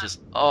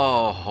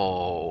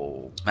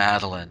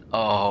Madeline.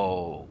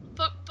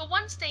 But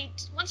once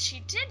she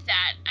did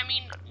that, I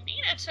mean,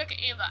 Nina took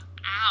Ava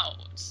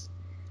out.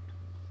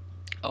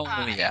 Oh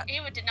yeah.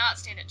 Ava did not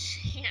stand a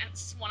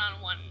chance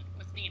one-on-one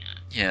with Nina.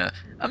 Yeah,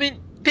 I mean,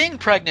 being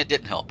pregnant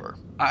didn't help her.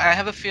 I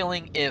have a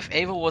feeling if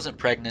Ava wasn't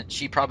pregnant,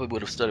 she probably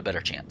would have stood a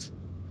better chance.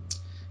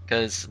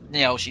 Because,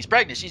 you know, she's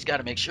pregnant, she's got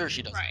to make sure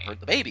she doesn't hurt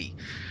the baby.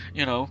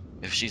 You know,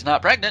 if she's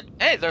not pregnant,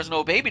 hey, there's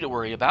no baby to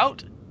worry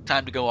about.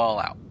 Time to go all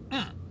out.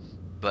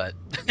 But...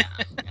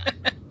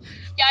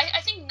 Yeah,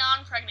 I think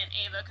non-pregnant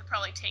Ava could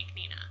probably take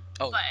Nina.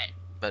 Oh,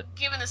 but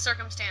given the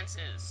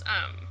circumstances,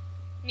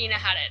 Nina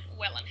had it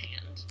well in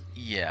hand.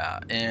 Yeah,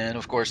 and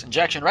of course,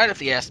 injection right up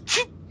the ass.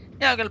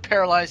 Yeah, I'm going to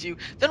paralyze you.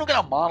 Then we'll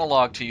get a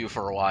monologue to you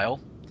for a while.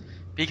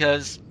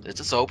 Because it's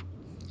a soap.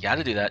 You got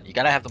to do that. You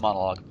got to have the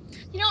monologue.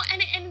 You know,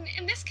 and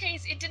in this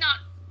case, it did not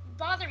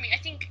bother me. I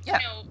think, you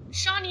know,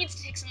 Shawn needs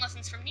to take some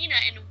lessons from Nina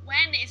and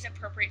when is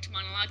appropriate to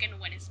monologue and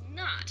when is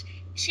not.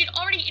 She had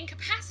already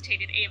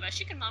incapacitated Ava.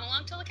 She could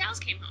monologue till the cows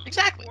came home.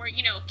 Exactly. Or,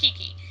 you know,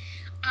 Kiki.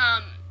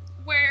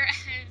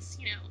 Whereas,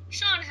 you know,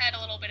 Shawn had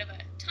a little bit of a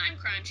time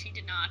crunch he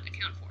did not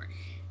account for.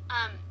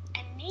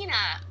 And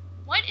Nina,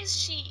 what is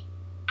she...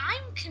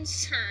 I'm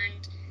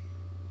concerned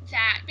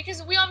that...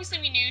 Because we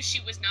knew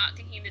she was not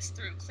thinking this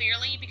through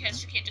clearly because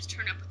she can't just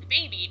turn up with a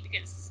baby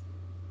because,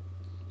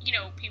 you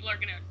know, people are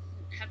going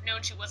to have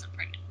known she wasn't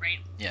pregnant, right?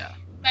 Yeah.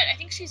 But I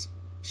think she's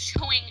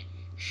showing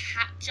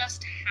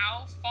just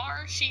how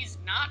far she's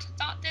not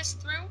thought this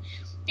through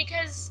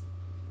because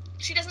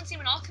she doesn't seem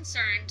at all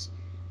concerned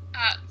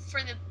for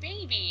the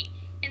baby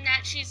in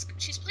that she's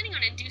planning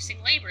on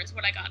inducing labor is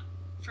what I got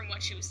from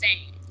what she was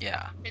saying.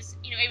 Yeah. Because,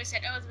 you know, Ava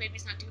said, oh, the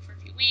baby's not due for a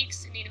few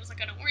weeks, and Nina was like,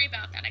 oh, don't worry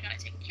about that, I got it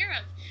taken care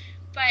of.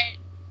 But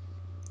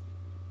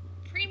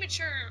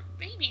premature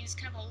babies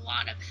can have a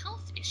lot of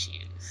health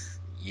issues.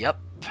 Yep.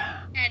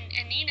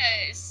 And Nina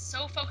is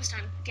so focused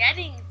on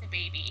getting the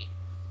baby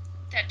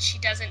that she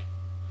doesn't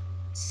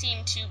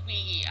seem to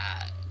be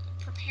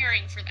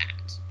preparing for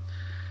that.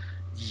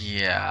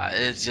 Yeah,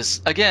 it's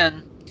just,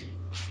 again,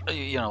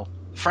 you know,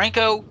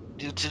 Franco,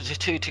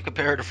 to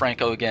compare to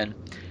Franco again,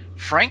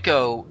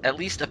 Franco at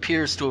least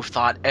appears to have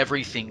thought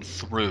everything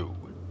through.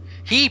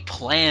 He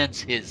plans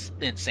his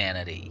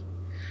insanity.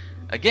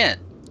 Again,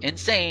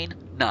 insane,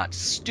 not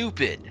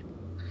stupid.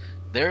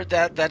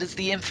 that is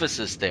the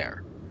emphasis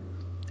there.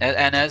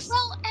 And as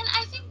Well, and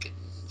I think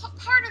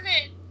part of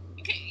it,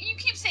 you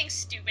keep saying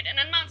stupid, and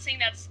I'm not saying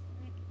that's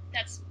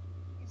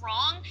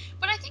wrong,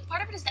 but I think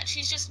part of it is that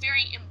she's just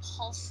very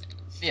impulsive.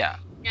 yeah,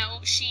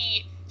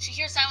 She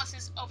hears Silas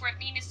is over at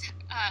Nina's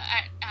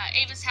at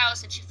Ava's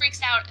house, and she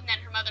freaks out, and then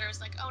her mother is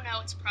like, "Oh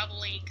no, it's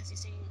probably because he's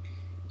saying,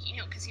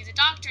 because he's a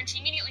doctor," and she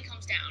immediately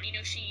comes down.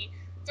 She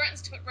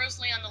threatens to put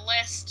Rosalie on the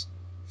list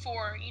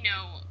for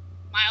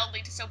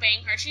mildly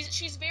disobeying her.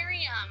 She's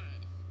very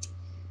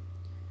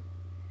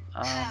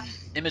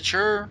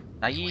immature,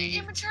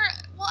 naive. immature.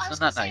 Well, I was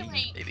Not gonna say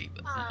naive, like maybe,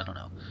 but I don't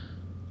know.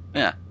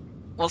 Yeah.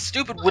 Well,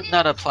 stupid well, would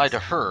not apply to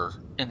impulsive.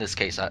 her in this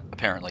case,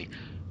 apparently.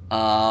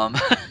 Um,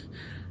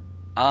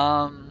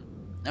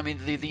 I mean,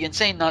 the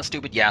insane, not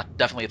stupid, yeah,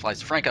 definitely applies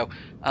to Franco.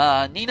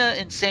 Nina,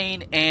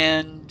 insane,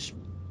 and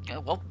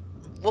well,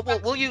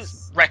 we'll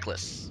use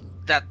Reckless.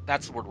 reckless.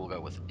 That's the word we'll go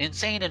with.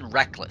 Insane and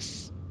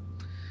reckless.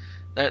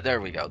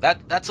 There we go.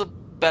 That's a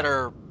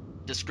better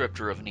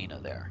descriptor of Nina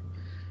there.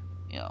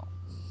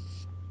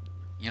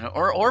 You know,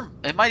 or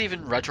it might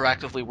even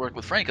retroactively work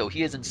with Franco.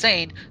 He is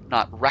insane,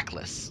 not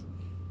reckless.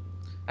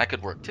 That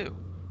could work too.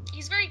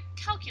 He's very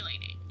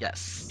calculating.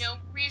 Yes.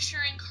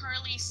 Reassuring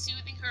Carly,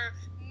 soothing her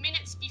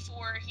minutes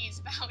before he's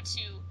about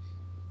to,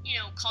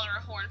 call her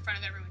a whore in front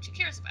of everyone she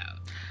cares about.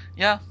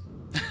 Yeah.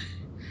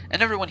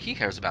 And everyone he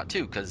cares about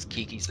too, because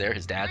Kiki's there,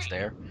 his dad's Right.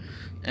 there,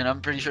 and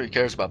I'm pretty sure he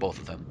cares about both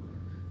of them.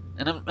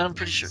 And I'm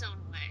pretty sure. In his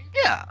own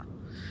way. Yeah.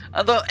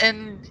 Although,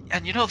 and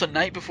the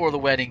night before the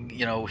wedding,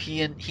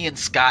 he and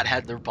Scott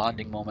had their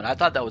bonding moment. I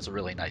thought that was a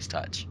really nice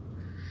touch.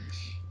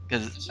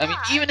 Because I mean,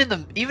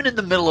 Yeah. even in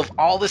the middle of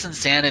all this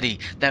insanity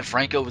that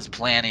Franco was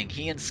planning,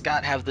 he and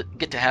Scott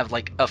get to have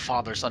like a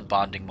father-son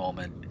bonding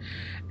moment.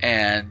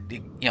 And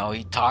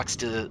he talks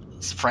to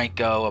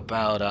Franco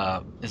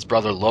about his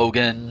brother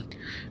Logan,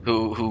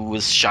 who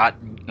was shot.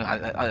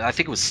 I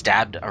think it was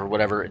stabbed or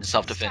whatever in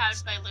self-defense.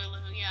 Stabbed by Lulu.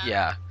 Yeah.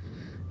 Yeah,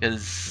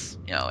 because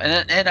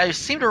and I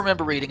seem to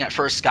remember reading at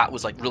first Scott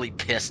was like really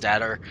pissed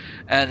at her,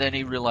 and then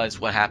he realized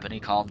what happened. He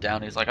calmed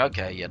down. He's like,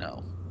 okay,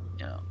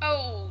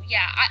 Oh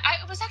yeah.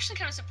 I was actually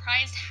kind of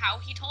surprised how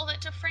he told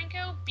it to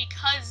Franco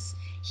because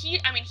he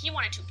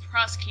wanted to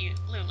prosecute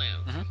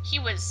Lulu. Mhm. He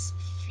was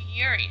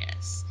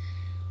furious.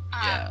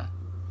 Yeah.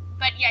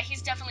 But yeah,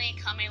 he's definitely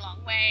come a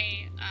long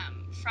way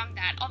from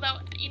that. Although,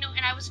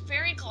 and I was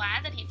very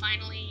glad that he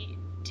finally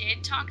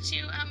did talk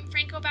to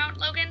Franco about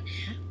Logan.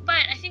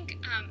 But I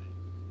think,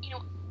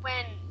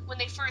 when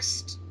they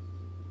first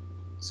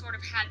sort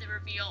of had the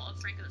reveal of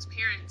Franco's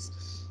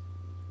parents,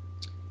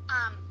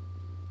 um,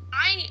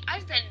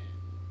 I've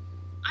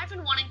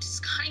been wanting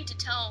Scotty to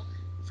tell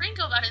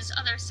Franco about his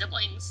other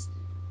siblings,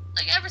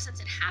 like ever since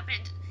it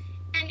happened.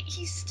 And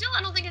he still,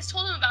 I don't think, has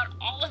told him about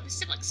all of his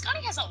siblings.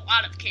 Scotty has a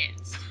lot of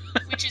kids,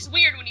 which is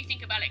weird when you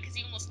think about it, because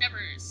you almost never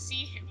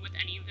see him with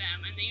any of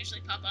them, and they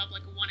usually pop up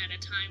like one at a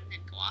time and then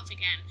go off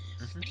again.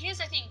 Mhm. But he has,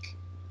 I think,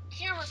 I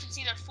can't remember if it's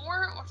either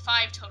 4 or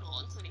 5 total,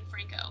 including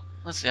Franco.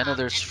 Let's see. I know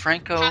there's and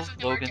Franco, half of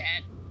them Logan. are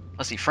dead.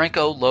 Let's see,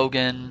 Franco,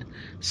 Logan,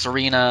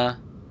 Serena,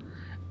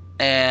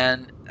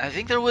 and I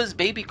think there was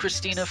baby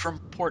Christina from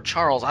Port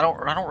Charles. I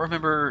don't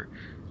remember.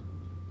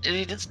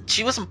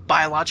 She wasn't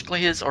biologically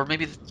his, or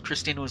maybe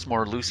Christina was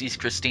more Lucy's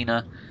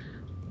Christina,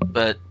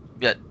 but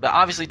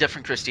obviously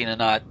different Christina,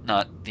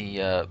 not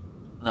the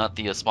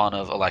spawn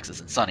of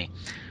Alexis and Sonny.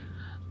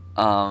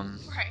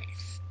 Right.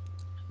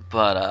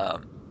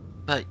 But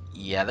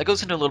yeah, that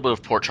goes into a little bit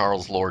of Port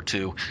Charles lore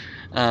too,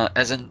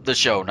 as in the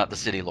show, not the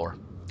city lore.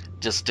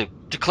 Just to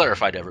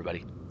clarify to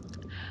everybody.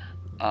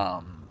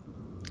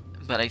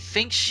 But I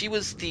think she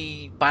was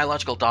the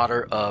biological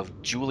daughter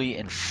of Julie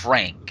and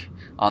Frank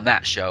on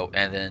that show,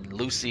 and then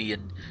Lucy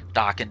and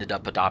Doc ended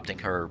up adopting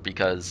her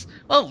because,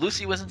 well,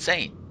 Lucy was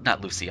insane.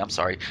 Not Lucy, I'm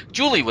sorry.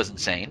 Julie was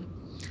insane.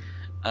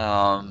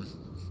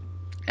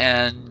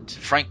 And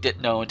Frank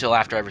didn't know until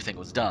after everything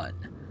was done.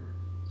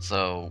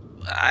 So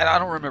I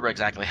don't remember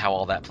exactly how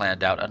all that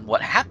planned out and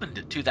what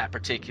happened to that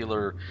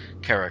particular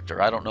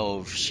character. I don't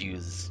know if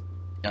she's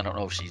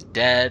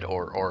dead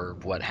or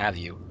what have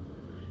you.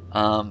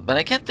 But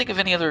I can't think of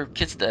any other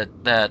kids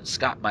that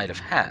Scott might have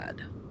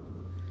had,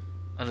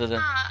 other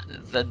than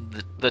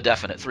the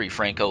definite 3: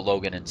 Franco,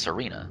 Logan, and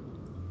Serena.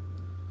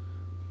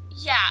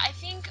 Yeah, I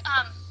think,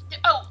 I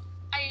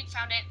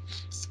found it.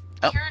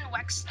 Oh. Karen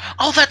Wexler.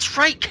 Oh, that's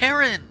right,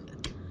 Karen!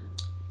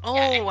 Oh,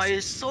 Yeah, I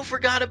so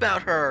forgot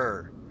about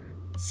her.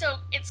 So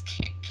it's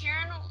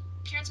Karen.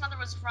 Karen's mother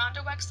was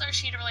Rhonda Wexler.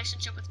 She had a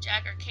relationship with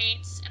Jagger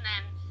Cates, and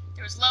then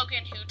there was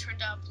Logan, who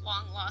turned up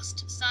long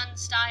lost son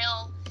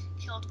style,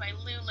 killed by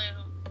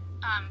Lulu.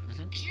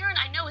 Karen,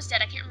 I know, is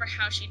dead. I can't remember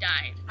how she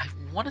died. I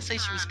want to say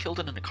she was killed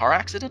in a car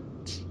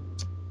accident.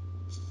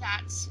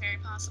 That's very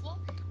possible.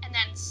 And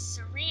then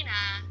Serena,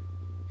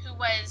 who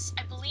was,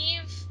 I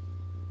believe,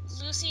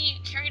 Lucy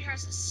carried her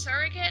as a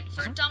surrogate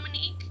for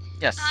Dominique.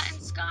 Yes.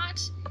 And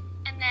Scott.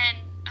 And then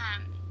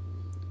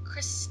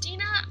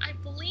Christina, I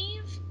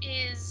believe,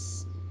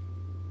 is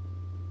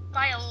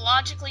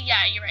biologically,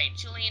 yeah, you're right,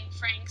 Julian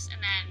Franks, and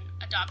then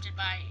adopted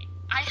by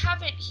I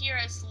have it here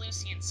as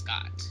Lucy and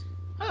Scott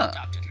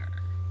adopted her.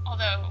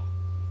 Although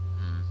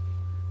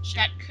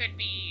that could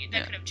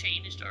have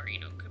changed, or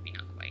could be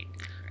not quite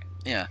accurate.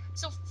 Yeah.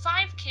 So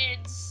 5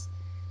 kids,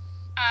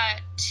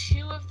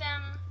 2 of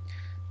them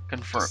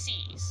Confirmed.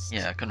 Deceased.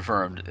 Yeah,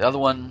 confirmed. The other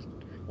one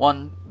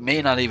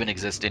may not even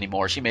exist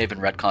anymore. She may have been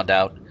retconned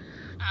out.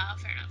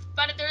 Fair enough.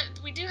 But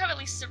we do have at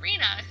least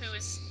Serena, who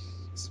is,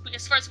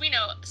 as far as we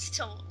know,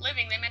 still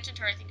living. They mentioned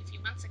her, I think, a few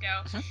months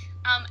ago. And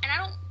I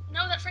don't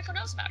know that Franco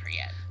knows about her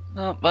yet.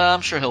 No, but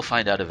I'm sure he'll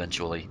find out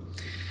eventually.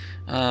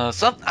 I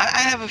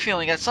have a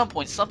feeling at some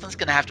point something's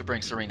going to have to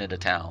bring Serena to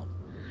town.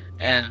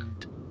 Yeah.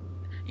 And,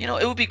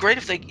 it would be great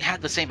if they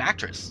had the same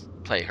actress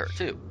play her,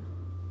 too.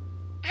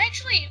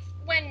 Actually,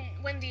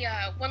 when the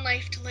One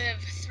Life to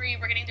Live 3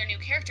 were getting their new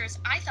characters,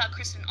 I thought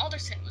Kristen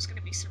Alderson was going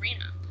to be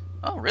Serena.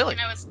 Oh, really?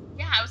 And I was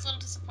a little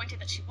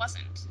disappointed that she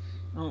wasn't.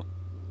 Oh.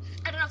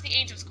 I don't know if the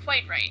age was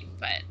quite right,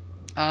 but...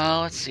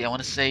 Let's see, I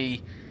want to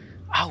say...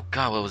 Oh,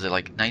 God, what was it,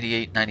 like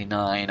 98,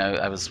 99?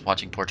 I was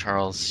watching Port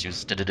Charles. She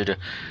was...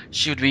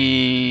 She would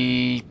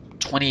be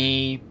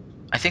 20...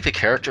 I think the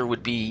character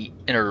would be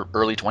in her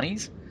early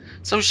 20s.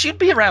 So she'd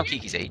be around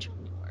Kiki's age.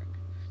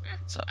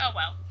 So, oh,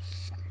 well.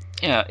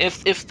 Yeah,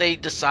 if they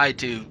decide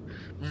to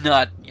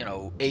not,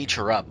 age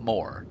her up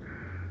more.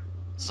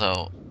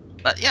 So,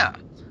 but yeah.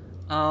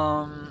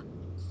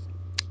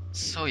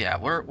 So yeah,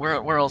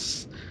 where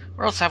else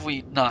have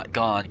we not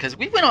gone? Because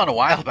we went on a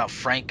while about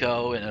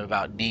Franco and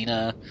about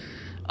Nina.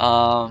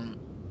 And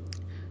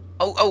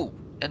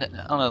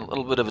on a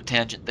little bit of a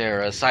tangent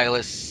there,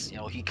 Silas,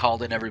 he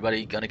called in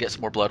everybody, gonna get some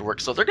more blood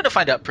work. So they're gonna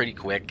find out pretty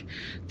quick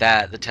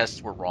that the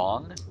tests were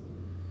wrong.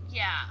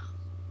 Yeah.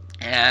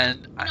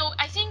 And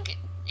I think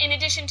in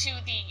addition to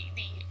the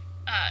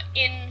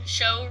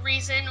in-show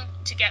reason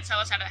to get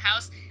Silas out of the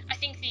house, I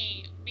think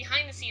the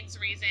behind-the-scenes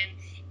reason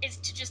is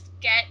to just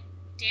get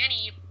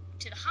Danny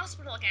to the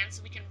hospital again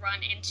so we can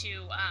run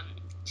into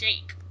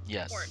Jake.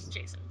 Yes. Or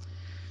Jason.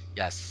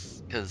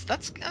 Yes, because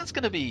that's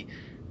going to be...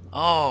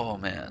 Oh,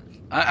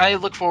 man. I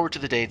look forward to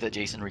the day that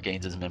Jason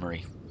regains his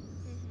memory.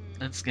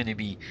 Mm-hmm. It's going to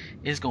be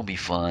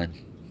fun.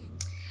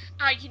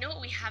 You know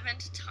what we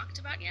haven't talked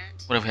about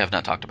yet? What have we have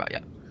not talked about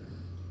yet?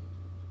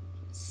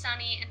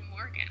 Sonny and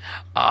Morgan.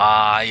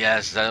 Ah,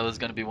 yes, that was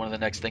going to be one of the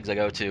next things I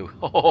go to.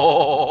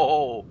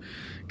 Oh,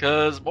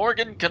 because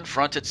Morgan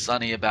confronted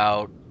Sonny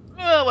about,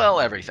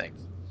 everything.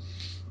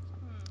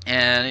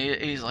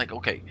 And he's like,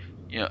 okay,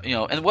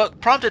 and what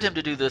prompted him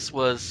to do this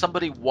was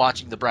somebody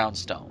watching the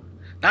brownstone,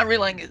 not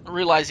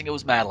realizing it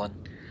was Madeline.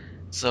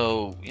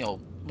 So,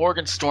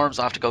 Morgan storms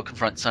off to go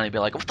confront Sonny, be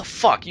like, what the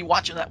fuck you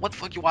watching that? What the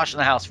fuck you watching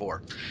the house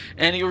for?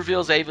 And he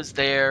reveals Ava's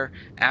there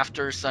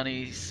after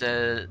Sonny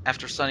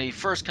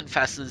first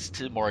confesses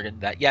to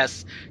Morgan that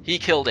yes, he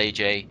killed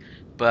AJ,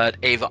 but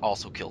Ava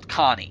also killed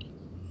Connie.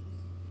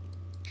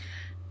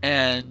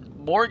 And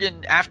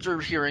Morgan, after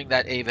hearing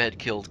that Ava had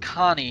killed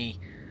Connie,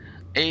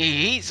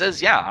 he says,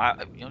 she's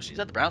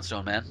at the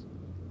brownstone, man.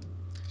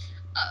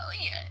 Oh,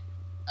 yeah.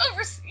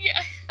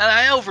 Yeah. And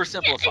I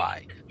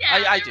oversimplify.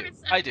 Yeah, I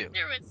do.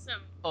 There was some.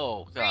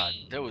 Oh God,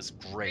 that was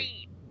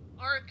great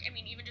arc. I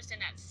mean, even just in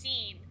that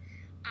scene,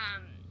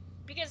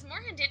 because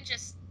Morgan didn't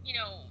just,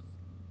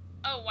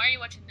 oh, why are you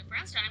watching the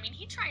brownstone? I mean,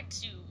 he tried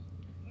to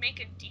make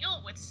a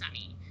deal with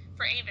Sonny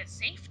for Ava's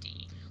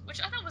safety, which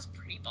I thought was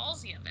pretty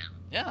ballsy of him.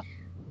 Yeah.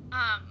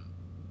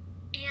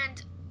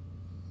 And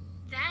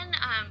then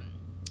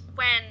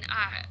when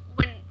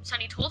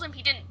Sonny told him,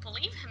 he didn't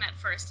believe him at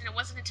first, and it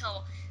wasn't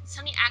until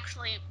Sonny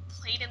actually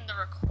played in the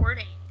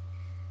recording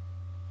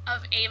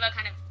of Ava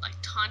kind of like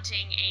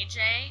taunting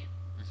AJ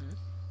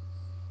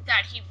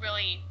that he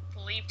really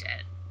believed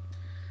it.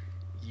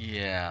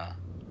 Yeah.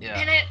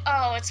 And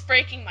it's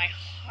breaking my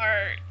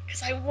heart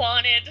because I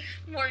wanted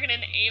Morgan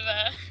and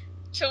Ava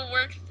to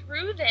work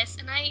through this,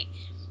 and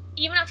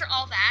even after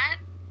all that,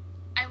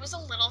 I was a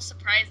little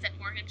surprised that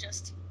Morgan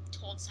just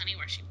told Sonny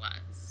where she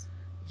was.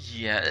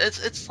 Yeah,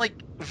 it's like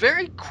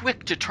very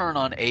quick to turn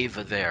on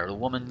Ava there, the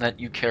woman that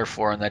you care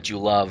for and that you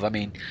love. I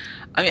mean,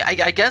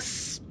 I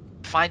guess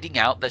finding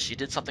out that she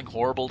did something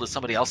horrible to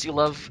somebody else you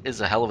love is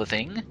a hell of a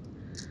thing.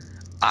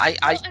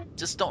 I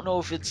just don't know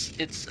if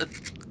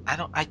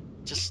I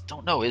just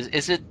don't know.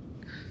 Is it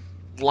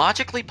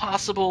logically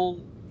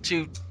possible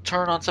to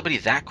turn on somebody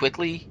that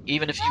quickly,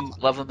 even if you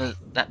love them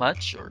that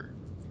much, or?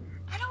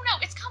 I don't know.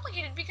 It's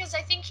complicated because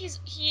I think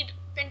he'd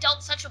been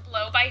dealt such a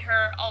blow by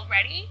her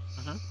already.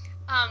 Mm-hmm.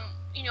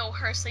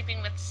 Her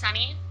sleeping with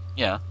Sonny.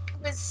 Yeah.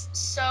 Was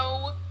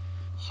so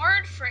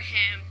hard for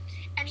him,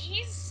 and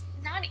he's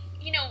not.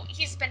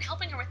 He's been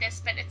helping her with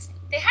this, but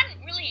they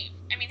hadn't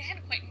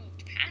quite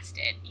moved past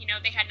it.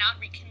 They had not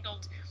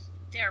rekindled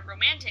their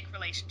romantic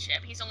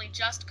relationship. He's only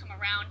just come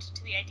around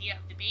to the idea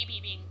of the baby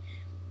being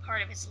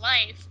part of his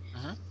life.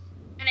 Mm-hmm.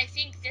 And I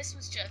think this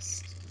was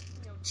just,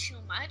 too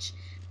much.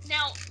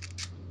 Now,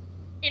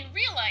 in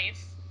real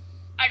life,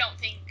 I don't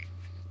think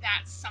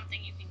that's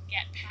something you can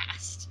get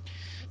past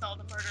with all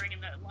the murdering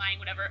and the lying,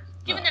 whatever.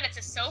 Given that it's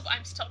a soap,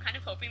 I'm still kind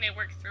of hoping they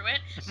work through it.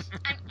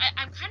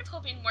 I'm kind of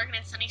hoping Morgan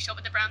and Sonny show up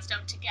at the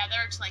Brownstone together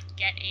to like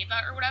get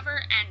Ava or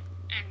whatever,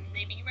 and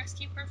maybe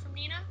rescue her from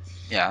Nina.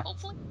 Yeah.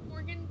 Hopefully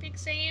Morgan, big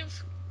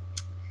save.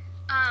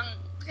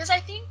 Because I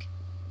think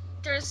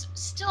there's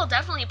still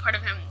definitely a part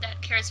of him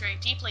that cares very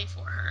deeply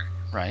for her.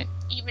 Right.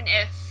 Even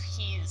if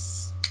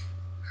he's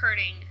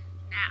hurting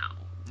now.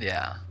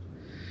 Yeah.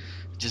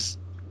 Just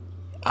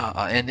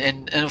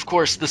and of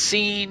course the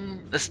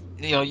scene. This,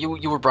 you know,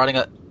 you brought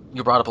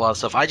up a lot of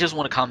stuff. I just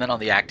want to comment on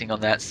the acting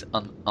on that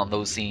on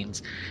those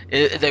scenes.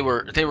 They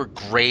were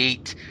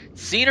great.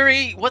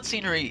 Scenery. What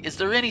scenery? Is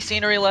there any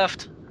scenery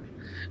left?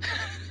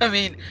 I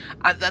mean,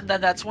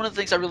 that's one of the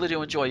things I really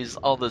do enjoy is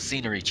all the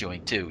scenery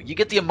chewing too. You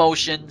get the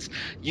emotions,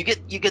 you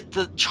get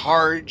the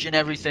charge and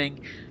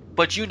everything,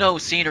 but you know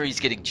scenery's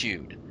getting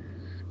chewed.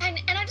 And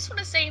I just want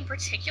to say in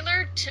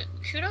particular,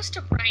 kudos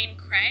to Brian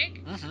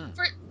Craig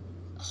for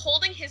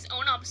holding his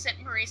own opposite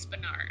Maurice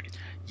Benard.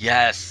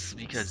 Yes,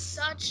 because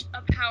such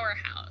a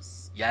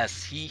powerhouse.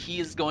 Yes, he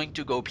is going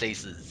to go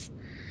places.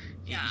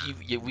 Yeah.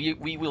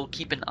 We will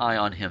keep an eye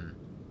on him,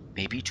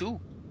 maybe 2,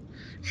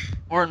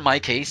 or in my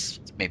case,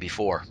 maybe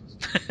 4.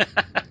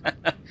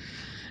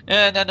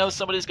 And I know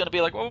somebody's going to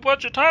be like, well,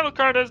 but your title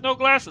card has no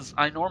glasses.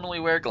 I normally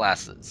wear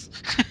glasses.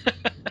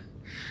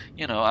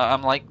 You know,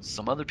 I'm like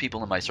some other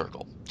people in my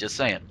circle. Just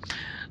saying.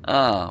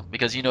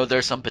 Because, you know,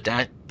 there's some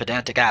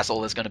pedantic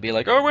asshole that's going to be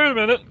like, oh, wait a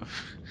minute.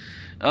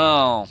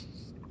 Oh.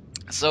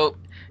 So,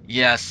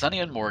 yeah, Sonny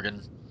and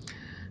Morgan.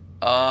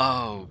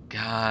 Oh,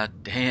 god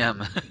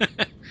damn.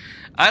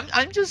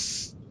 I'm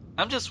just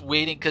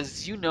waiting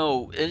because, you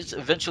know, it's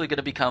eventually going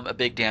to become a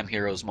big damn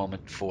heroes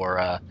moment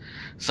for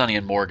Sonny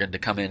and Morgan to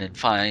come in and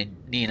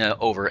find Nina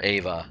over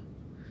Ava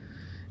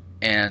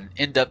and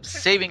end up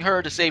saving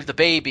her to save the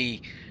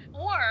baby.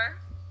 Or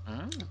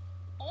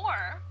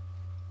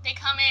they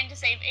come in to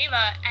save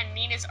Ava and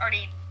Nina's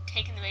already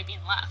taken the baby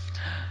and left.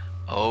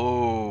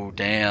 Oh,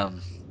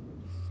 damn.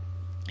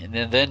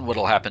 And then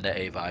what'll happen to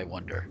Ava, I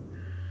wonder.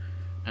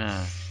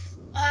 If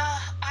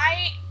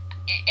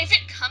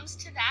it comes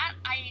to that,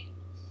 I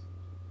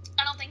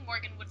don't think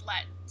Morgan would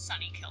let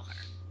Sonny kill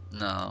her.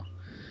 No.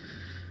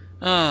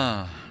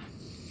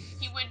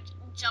 He would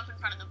jump in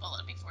front of the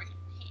bullet before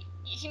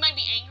he might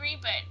be angry,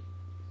 but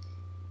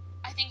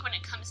I think when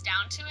it comes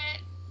down to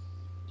it,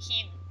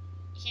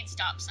 he'd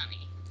stop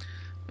Sonny.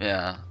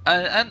 Yeah,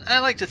 I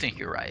like to think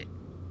you're right.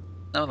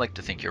 I would like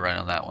to think you're right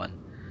on that one,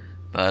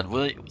 but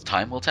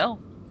time will tell.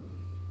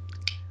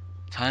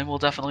 Time will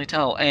definitely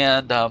tell.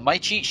 And my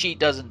cheat sheet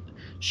doesn't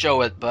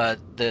show it, but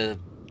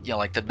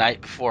like the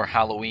night before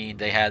Halloween,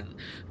 they had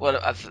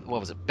what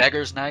was it,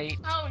 Beggar's Night?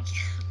 Oh yeah,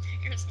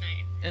 Beggar's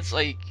Night. It's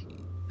like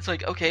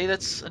okay,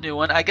 that's a new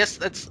one. I guess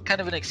that's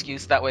kind of an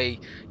excuse. That way, you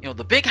know,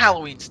 the big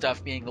Halloween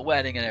stuff being the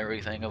wedding and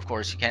everything. Of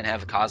course, you can't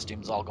have the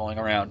costumes all going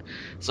around.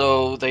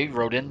 So they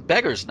wrote in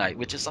Beggar's Night,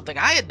 which is something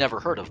I had never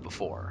heard of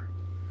before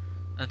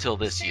until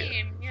this year.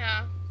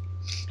 Yeah.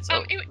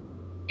 So, it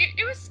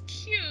was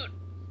cute,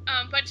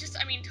 but just,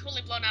 I mean,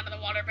 totally blown out of the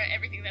water by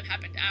everything that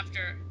happened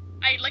after.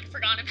 I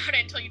forgotten about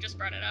it until you just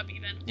brought it up,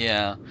 even.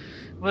 Yeah,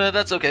 well,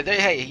 that's okay.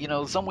 Hey, you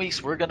know, some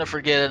weeks we're gonna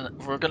forget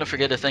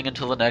a thing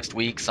until the next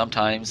week.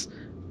 Sometimes,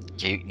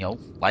 you know,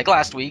 like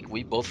last week,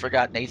 we both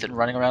forgot Nathan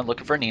running around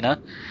looking for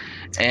Nina,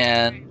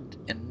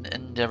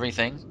 and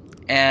everything.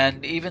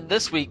 And even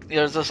this week,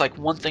 there's just like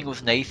one thing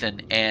with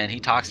Nathan, and he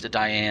talks to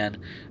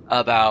Diane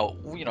about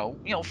you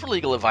know for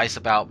legal advice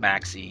about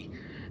Maxie,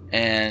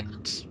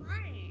 and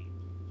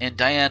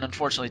Diane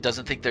unfortunately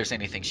doesn't think there's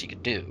anything she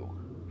can do.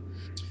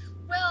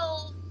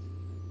 Well,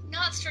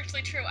 not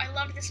strictly true. I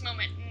loved this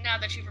moment now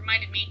that you've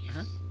reminded me.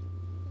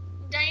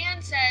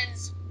 Diane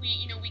says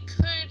we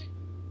could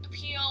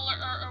appeal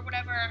or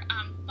whatever,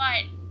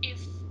 but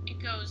if it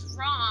goes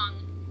wrong,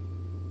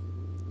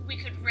 we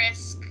could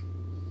risk,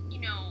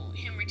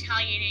 him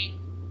retaliating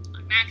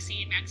on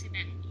Maxie, and Maxie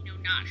then,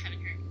 not having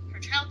her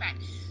child back.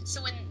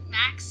 So when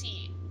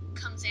Maxie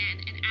comes in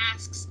and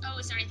asks, oh,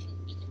 is there anything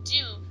you can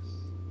do?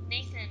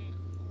 Nathan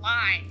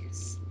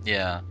lies.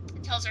 Yeah.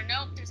 And tells her,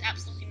 nope, there's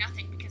absolutely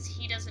nothing, because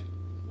he doesn't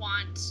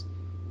want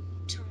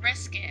to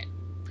risk it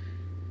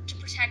to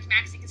protect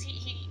Maxie, because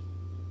he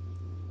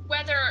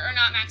whether or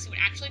not Maxie would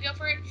actually go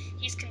for it,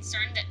 he's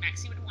concerned that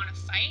Maxie would want to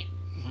fight,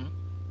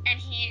 and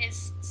he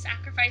is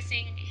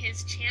sacrificing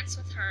his chance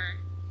with her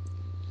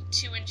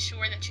to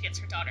ensure that she gets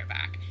her daughter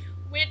back,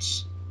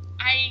 which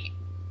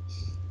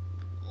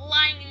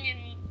lying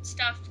and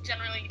stuff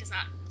generally does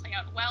not play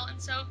out well in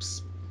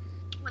soaps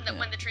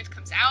when the truth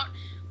comes out,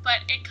 but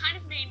it kind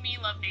of made me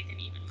love Nathan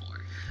even more.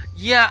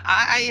 Yeah,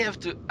 I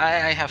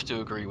have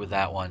to agree with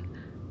that one.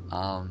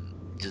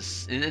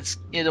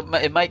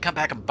 It might come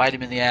back and bite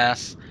him in the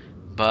ass,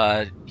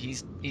 but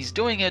he's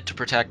doing it to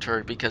protect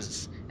her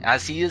because,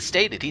 as he has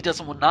stated, he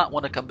doesn't not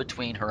want to come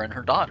between her and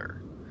her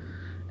daughter,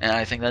 and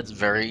I think that's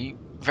very,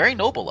 very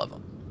noble of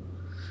him.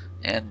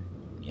 And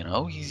You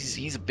know,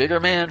 he's a bigger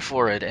man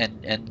for it,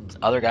 and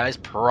other guys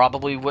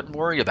probably wouldn't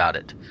worry about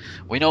it.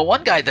 We know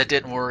one guy that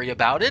didn't worry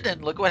about it,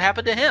 and look what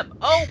happened to him.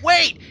 Oh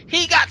wait,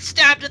 he got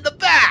stabbed in the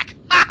back.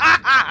 Ha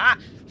ha ha ha!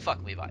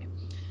 Fuck Levi.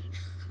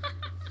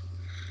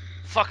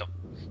 Fuck him.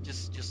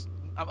 Just.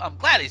 I'm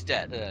glad he's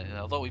dead,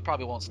 although he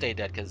probably won't stay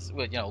dead because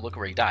look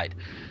where he died.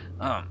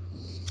 Um,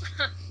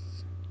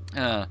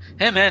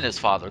 him and his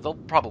father, they'll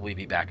probably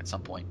be back at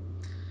some point.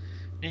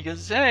 He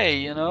goes,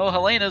 hey,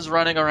 Helena's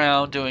running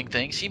around doing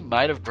things. She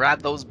might have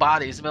grabbed those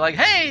bodies and be like,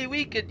 hey,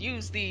 we could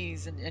use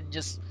these and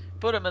just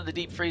put them in the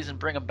deep freeze and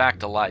bring them back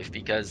to life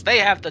because they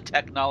have the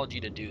technology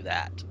to do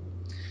that.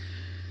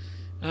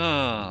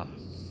 I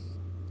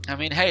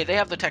mean, hey, they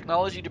have the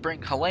technology to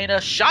bring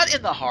Helena shot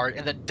in the heart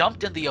and then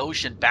dumped in the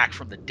ocean back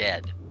from the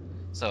dead.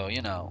 So,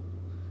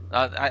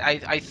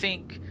 I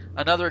think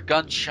another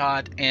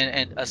gunshot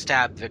and a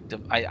stab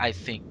victim, I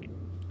think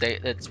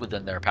it's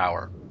within their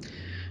power.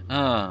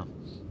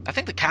 I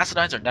think the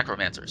Cassidines are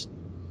necromancers.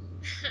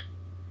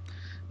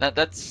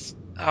 That's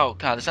oh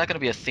god, is that going to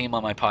be a theme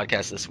on my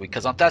podcast this week?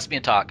 Because on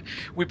Thespian Talk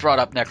we brought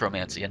up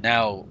necromancy, and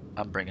now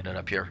I'm bringing it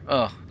up here.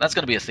 Oh, that's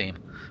going to be a theme.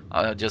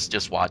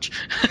 Just watch.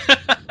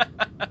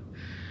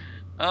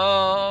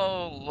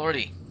 Oh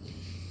lordy.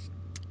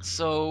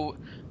 So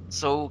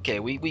okay,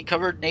 we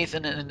covered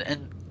Nathan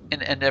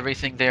and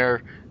everything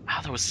there.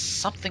 There was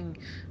something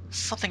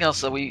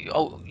else that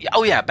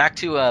yeah, back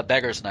to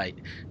Beggar's Night,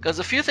 because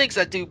a few things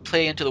that do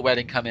play into the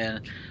wedding come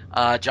in.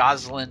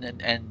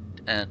 Jocelyn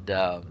and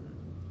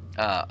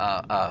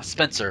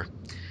Spencer,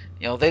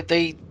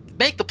 they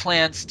make the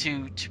plans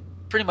to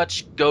pretty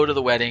much go to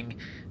the wedding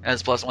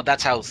as plus one.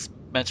 That's how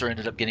Spencer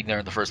ended up getting there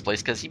in the first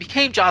place, because he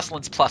became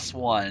Jocelyn's plus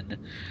one.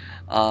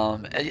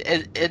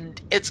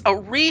 And it's a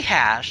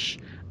rehash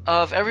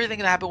of everything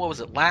that happened. What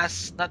was it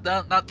last?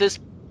 Not this.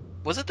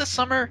 Was it this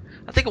summer?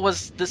 I think it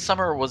was this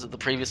summer, or was it the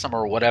previous summer,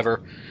 or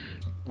whatever?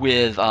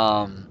 With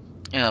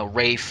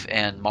Rafe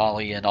and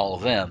Molly and all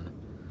of them.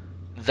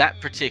 That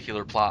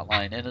particular plot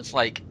line, and it's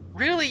like,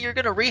 really, you're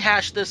gonna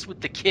rehash this with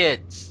the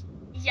kids?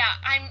 Yeah,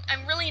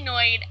 I'm really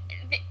annoyed.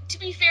 To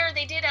be fair,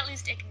 they did at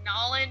least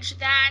acknowledge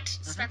that.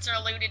 Mm-hmm. Spencer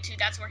alluded to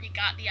that's where he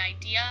got the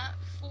idea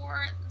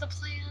for the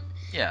plan.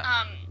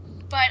 Yeah.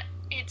 But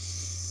it's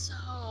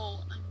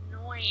so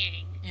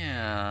annoying.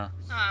 Yeah.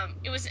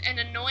 It was an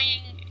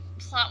annoying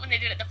plot when they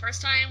did it the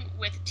first time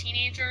with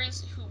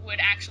teenagers who would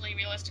actually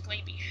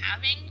realistically be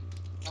having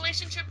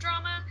relationship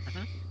drama.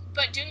 Mm-hmm.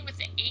 But doing it with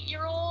the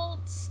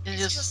 8-year-olds is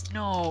just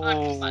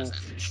unpleasant.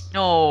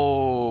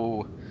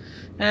 No.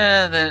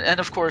 And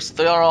of course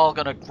they're all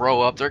gonna grow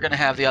up. They're gonna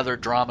have the other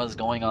dramas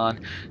going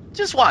on.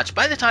 Just watch.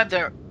 By the time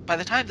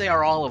they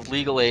are all of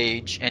legal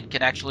age and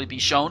can actually be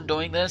shown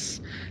doing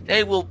this,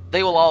 they will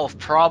all have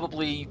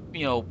probably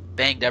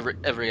banged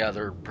every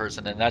other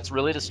person, and that's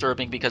really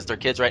disturbing because they're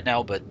kids right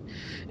now. But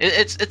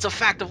it's a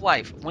fact of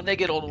life. When they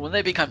get older, when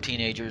they become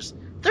teenagers,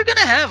 they're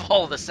gonna have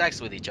all the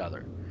sex with each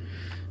other.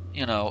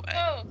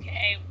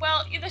 Okay,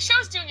 well, the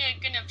show's doing a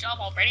good enough job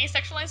already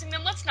sexualizing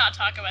them. Let's not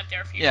talk about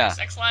their future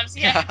sex lives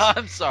yet. Yeah,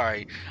 I'm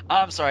sorry,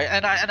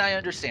 and I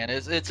understand.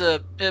 It's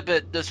a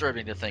bit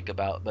disturbing to think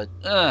about, but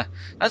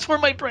that's where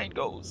my brain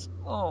goes.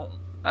 Oh,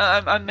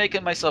 I'm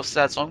making myself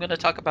sad, so I'm going to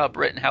talk about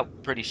Britt and how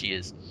pretty she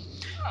is.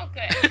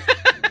 Okay.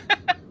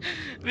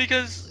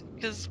 because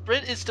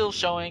Britt is still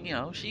showing,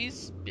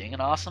 she's being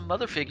an awesome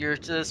mother figure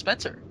to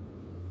Spencer,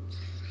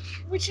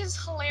 which is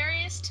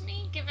hilarious to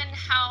me, given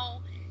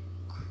how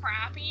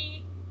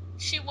crappy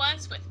she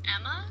was with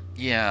Emma.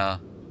 Yeah.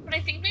 But I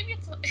think maybe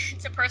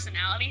it's a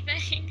personality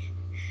thing.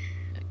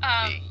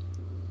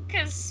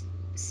 Because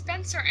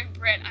Spencer and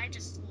Britt, I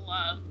just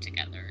love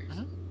together.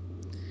 Mm-hmm.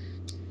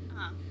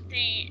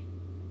 They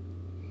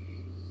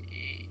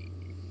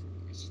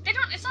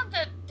don't. It's not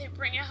that they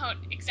bring out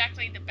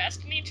exactly the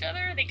best in each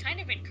other. They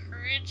kind of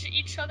encourage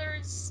each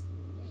other's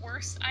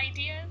worst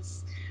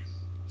ideas.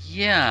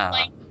 Yeah.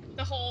 Like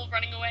the whole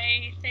running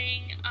away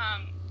thing.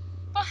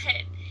 But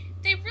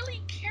they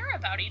really care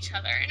about each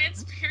other, and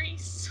it's very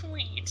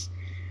sweet.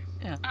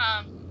 Yeah.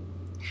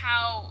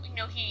 How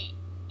he,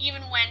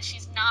 even when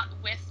she's not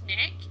with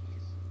Nick,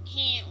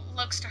 he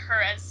looks to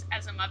her as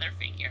a mother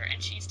figure,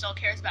 and she still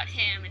cares about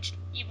him, and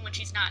even when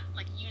she's not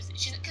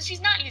because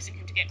she's not using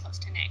him to get close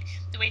to Nick,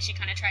 the way she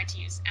kind of tried to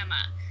use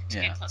Emma to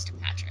get close to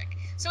Patrick.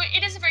 So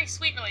it is a very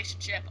sweet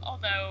relationship,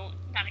 although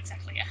not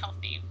exactly a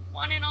healthy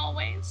one in all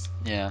ways.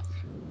 Yeah.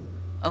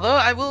 Although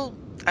I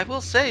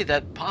will say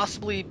that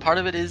possibly part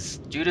of it is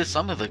due to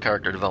some of the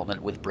character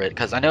development with Britt,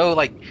 because I know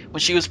like when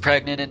she was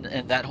pregnant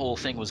and that whole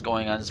thing was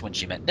going on is when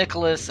she met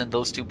Nicholas and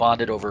those two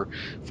bonded over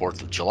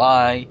 4th of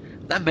July.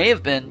 That may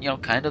have been,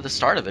 kind of the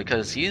start of it,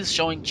 because he is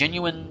showing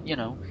genuine,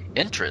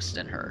 interest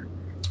in her.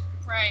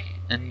 Right.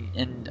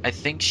 And I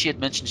think she had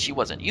mentioned she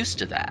wasn't used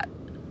to that.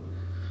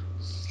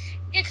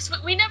 Yeah, because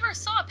we never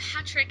saw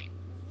Patrick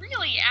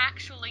really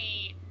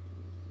actually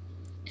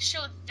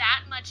show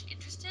that much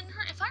interest in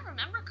her. If I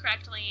remember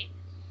correctly,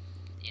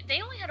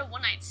 they only had a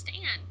one-night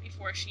stand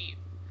before she,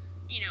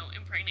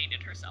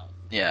 impregnated herself.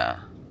 Yeah.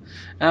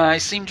 I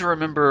seem to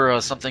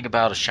remember something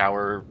about a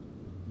shower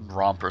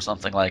romp or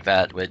something like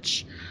that,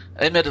 which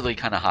admittedly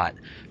kind of hot,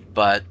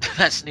 but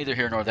that's neither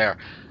here nor there.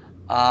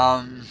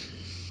 Um,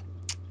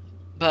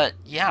 but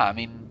yeah, I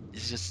mean,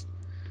 it's just,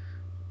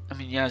 I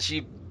mean, yeah,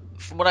 she,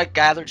 from what I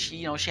gathered,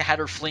 she had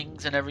her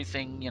flings and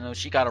everything.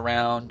 She got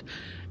around,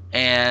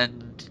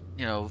 and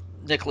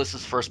Nicholas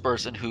is the first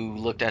person who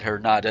looked at her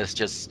not as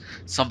just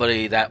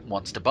somebody that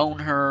wants to bone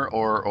her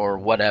or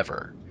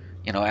whatever,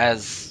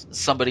 as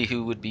somebody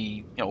who would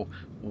be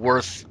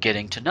worth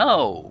getting to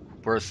know,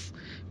 worth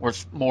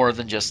more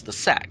than just the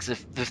sex,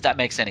 if that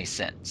makes any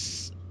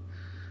sense.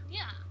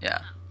 Yeah.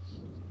 Yeah.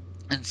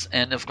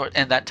 And of course,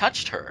 and that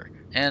touched her,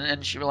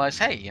 and she realized,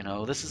 hey,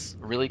 this is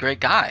a really great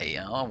guy.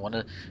 I want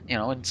to,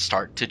 and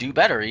start to do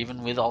better,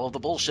 even with all of the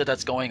bullshit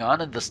that's going on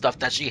and the stuff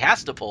that she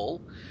has to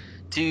pull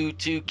to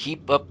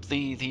keep up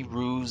the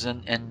ruse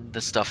and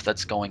the stuff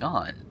that's going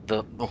on,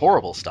 the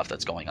horrible stuff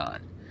that's going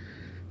on.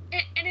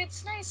 And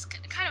it's nice,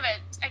 kind of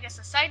I guess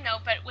a side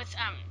note, but with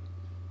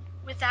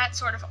that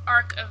sort of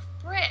arc of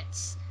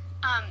Brit's,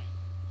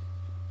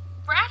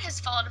 Brad has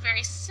followed a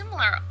very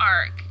similar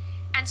arc,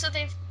 and so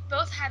they've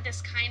both had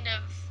this kind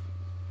of,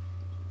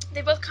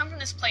 they both come from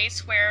this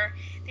place where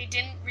they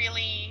didn't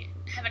really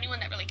have anyone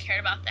that really cared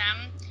about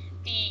them.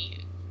 The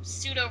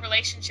pseudo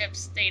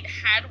relationships they'd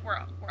had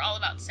were all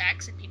about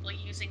sex and people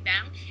using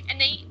them, and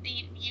they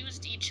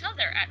used each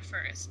other at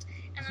first,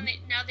 and then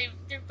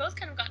they've both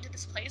kind of gotten to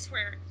this place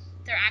where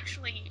they're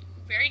actually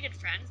very good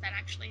friends that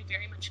actually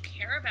very much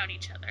care about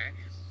each other,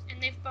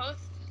 and they've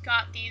both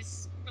got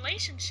these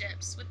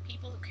relationships with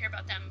people who care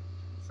about them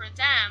for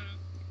them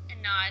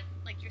and not,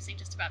 like you're saying,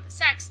 just about the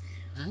sex.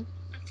 Mm-hmm.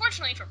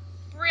 Unfortunately for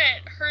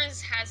Brit,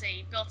 hers has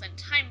a built-in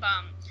time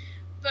bomb,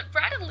 but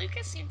Brad and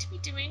Lucas seem to be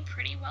doing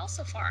pretty well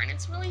so far, and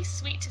it's really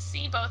sweet to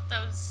see both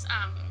those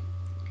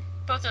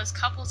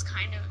couples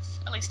kind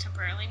of, at least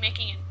temporarily,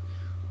 making it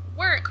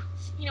work,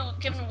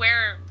 given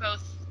where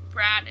both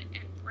Brad and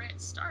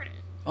Brit started.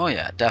 Oh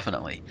yeah,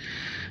 definitely.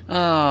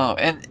 Oh,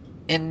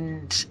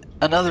 and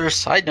another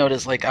side note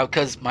is like,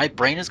 because my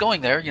brain is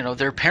going there,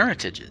 their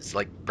parentages.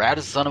 Like, Brad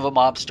is the son of a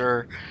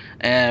mobster,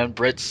 and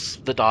Brit's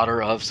the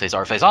daughter of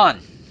Cesar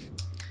Faison.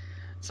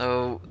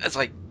 So it's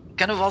like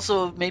kind of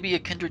also maybe a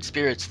kindred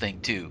spirits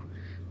thing too,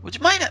 which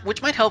might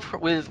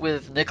help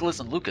with Nicholas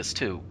and Lucas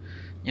too.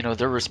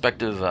 Their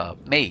respective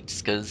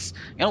mates, because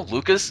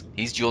Lucas,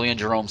 he's Julian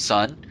Jerome's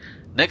son.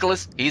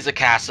 Nicholas, he's a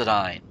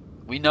Cassadine.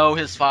 We know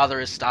his father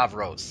is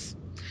Stavros.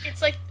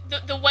 It's like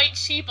the white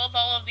sheep of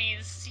all of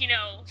these,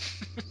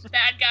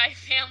 bad guy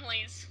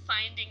families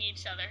finding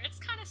each other. It's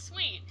kind of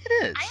sweet.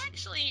 It is. I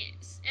actually,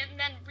 and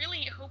then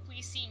really hope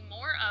we see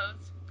more of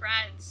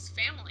Brad's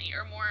family,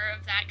 or more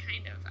of that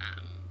kind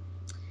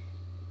of,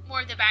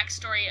 more of the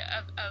backstory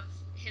of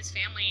his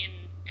family,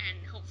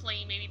 and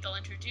hopefully maybe they'll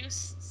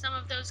introduce some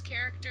of those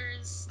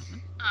characters,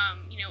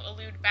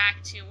 allude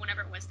back to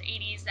whenever it was the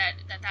 80s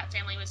that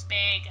family was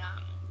big.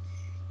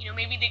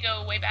 Maybe they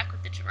go way back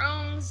with the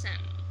Jeromes,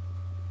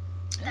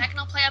 and that can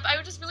all play up. I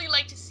would just really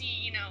like to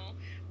see,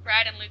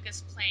 Brad and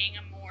Lucas playing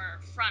a more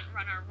front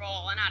runner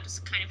role, and not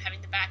just kind of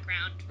having the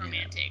background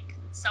romantic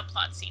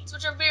subplot scenes,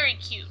 which are very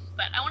cute,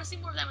 but I want to see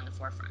more of them in the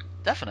forefront.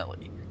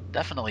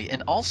 Definitely.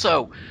 And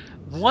also,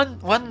 one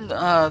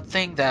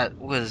thing that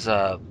was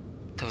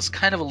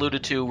kind of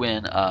alluded to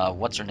when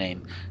what's her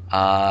name,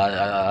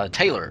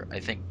 Taylor, I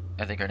think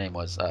her name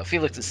was,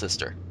 Felix's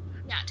sister.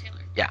 Yeah, Taylor.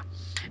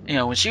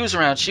 Yeah, when she was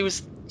around,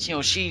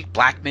 she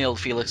blackmailed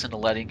Felix into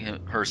letting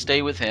her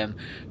stay with him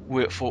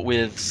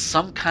with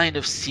some kind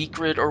of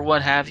secret or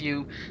what have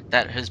you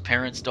that his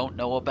parents don't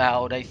know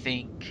about, I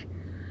think.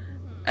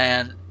 Mm-hmm.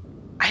 And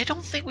I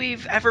don't think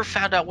we've ever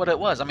found out what it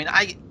was. I mean,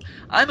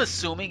 I'm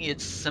assuming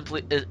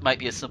it might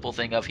be a simple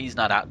thing of he's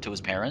not out to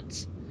his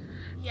parents.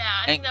 Yeah,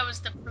 I think that was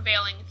the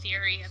prevailing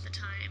theory at the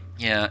time.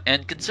 Yeah,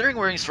 and considering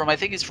where he's from, I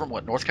think he's from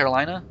what, North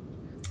Carolina?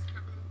 I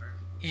don't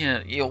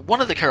remember. Yeah,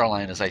 one of the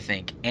Carolinas, I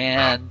think.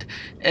 And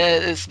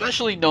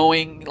especially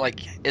knowing,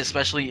 like,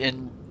 especially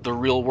in the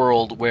real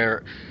world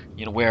where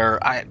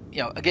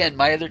again,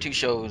 my other two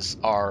shows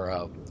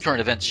are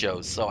current events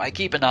shows, so I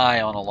keep an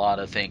eye on a lot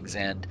of things,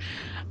 and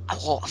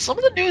some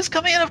of the news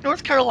coming out of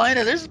North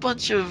Carolina, there's a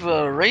bunch of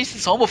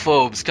racist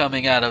homophobes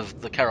coming out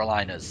of the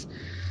Carolinas.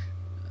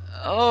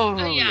 Oh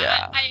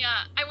yeah.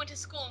 I went to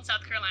school in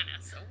South Carolina,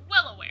 so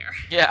well aware.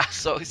 Yeah,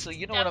 so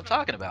you know what I'm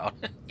talking about.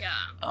 Yeah.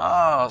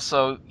 Oh,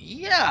 so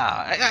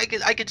yeah,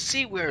 I could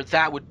see where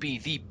that would be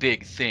the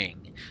big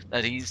thing,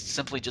 that he's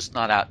simply just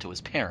not out to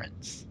his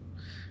parents,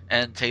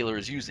 and Taylor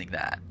is using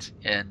that,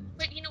 and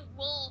But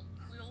we'll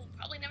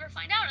probably never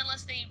find out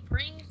unless they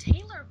bring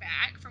Taylor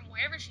back from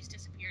wherever she's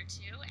disappeared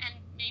to, and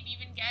maybe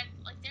even get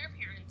like their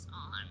parents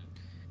on.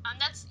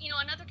 That's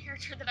another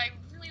character that I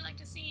really like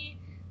to see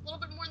a little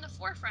bit more in the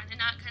forefront, and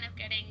not kind of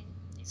getting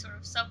these sort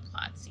of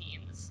subplot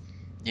scenes.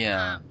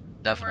 yeah,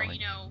 definitely.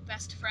 Where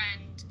best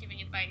friend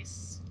giving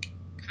advice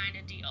kind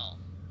of deal.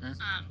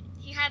 Mm-hmm.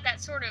 He had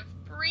that sort of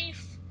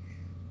brief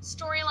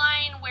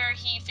storyline where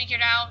he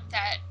figured out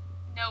that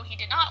no, he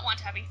did not want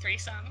to have a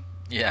threesome.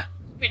 Yeah.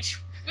 Which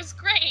was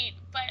great,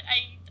 but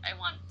I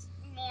want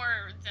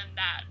more than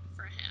that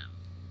for him.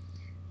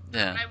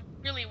 Yeah. And I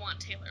really want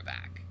Taylor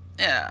back.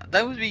 Yeah,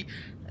 that would be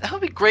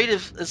great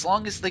if, as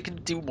long as they can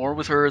do more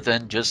with her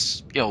than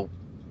just,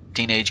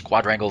 teenage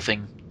quadrangle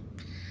thing.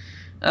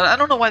 I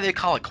don't know why they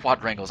call it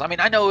quadrangles. I mean,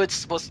 I know it's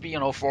supposed to be,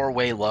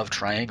 four-way love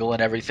triangle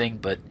and everything,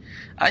 but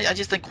I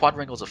just think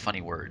quadrangle is a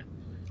funny word.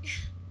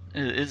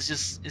 It's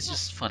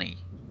just funny.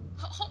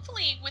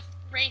 Hopefully, with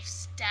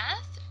Rafe's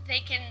death, they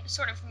can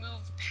sort of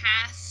move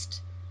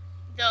past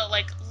the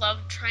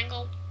love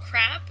triangle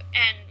crap,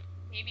 and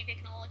maybe they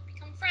can all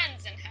become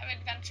friends and have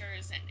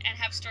adventures and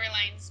have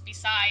storylines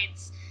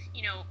besides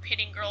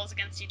pitting girls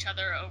against each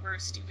other over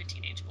stupid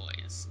teenage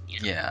boys.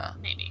 Yeah.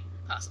 Maybe,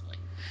 possibly.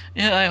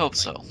 Yeah, I hope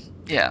so.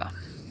 Yeah.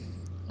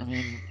 I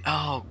mean,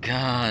 oh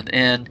god,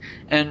 and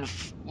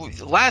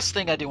last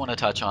thing I do want to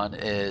touch on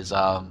is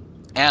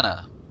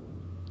Anna.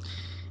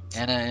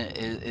 Anna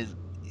is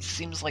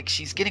seems like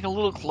she's getting a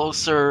little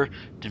closer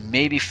to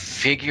maybe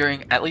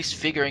figuring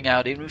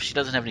out, even if she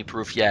doesn't have any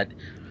proof yet,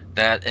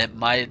 that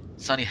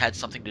Sonny had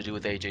something to do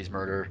with AJ's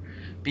murder,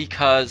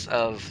 because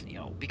of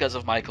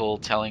Michael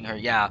telling her,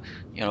 yeah,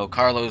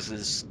 Carlos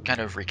is kind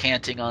of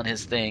recanting on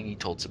his thing he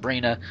told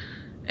Sabrina,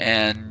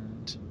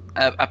 and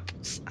I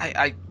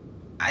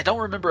don't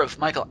remember if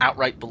Michael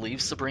outright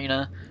believes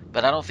Sabrina,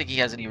 but I don't think he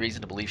has any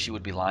reason to believe she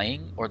would be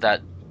lying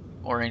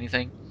or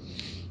anything.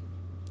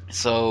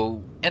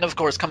 So, and of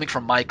course, coming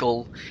from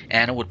Michael,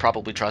 Anna would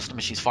probably trust him,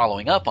 and she's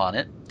following up on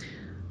it.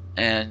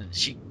 And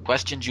she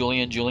questioned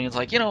Julian. Julian's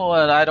like, you know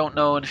what, I don't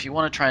know, and if you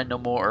want to try and know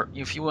more,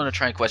 if you want to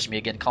try and question me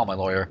again, call my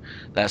lawyer,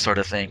 that sort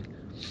of thing.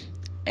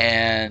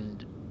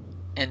 And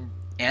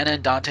Anna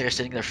and Dante are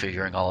sitting there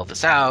figuring all of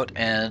this out,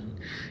 and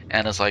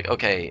Anna's like,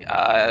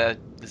 okay,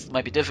 this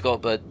might be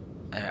difficult, but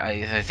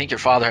I think your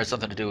father had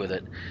something to do with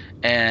it.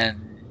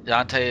 And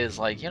Dante is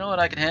like, you know what,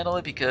 I can handle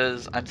it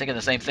because I'm thinking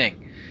the same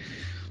thing.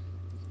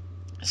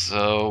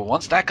 So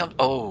once that comes,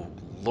 oh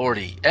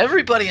lordy,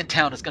 everybody in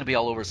town is going to be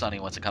all over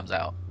Sonny once it comes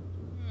out,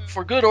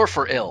 for good or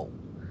for ill.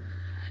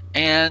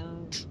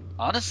 And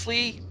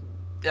honestly,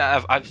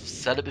 I've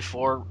said it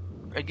before.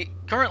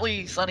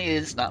 Currently, Sonny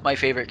is not my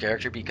favorite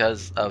character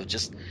because of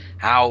just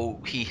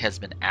how he has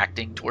been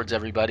acting towards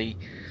everybody.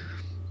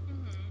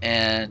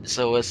 And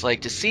so it's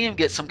like to see him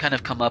get some kind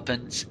of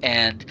comeuppance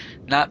and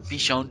not be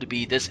shown to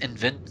be this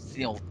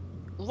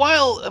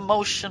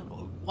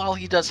while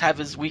he does have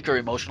his weaker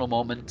emotional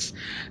moments,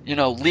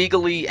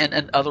 legally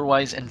and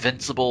otherwise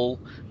invincible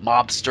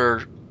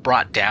mobster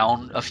brought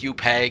down a few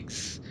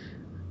pegs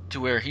to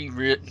where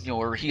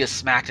where he is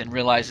smacked and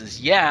realizes,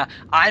 yeah,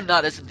 I'm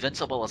not as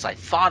invincible as I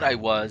thought I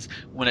was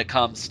when it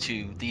comes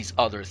to these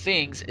other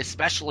things,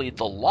 especially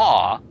the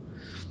law.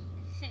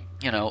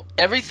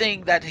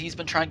 Everything that he's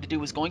been trying to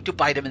do is going to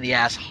bite him in the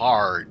ass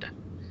hard.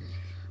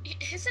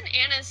 His and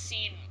Anna's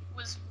scene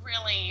was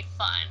really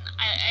fun.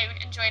 I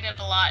enjoyed it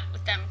a lot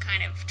with them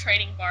kind of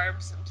trading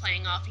barbs and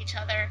playing off each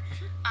other.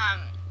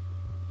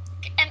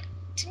 And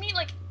to me,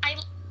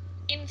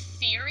 in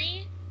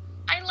theory,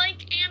 I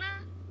like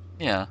Anna.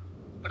 Yeah.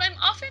 But I'm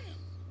often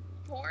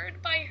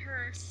bored by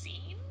her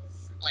scenes.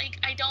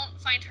 I don't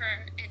find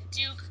her and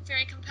Duke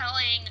very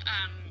compelling.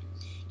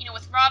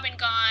 With Robin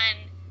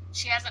gone,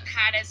 she hasn't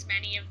had as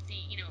many of the,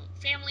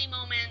 family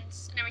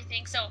moments and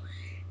everything. So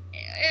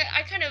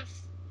I kind of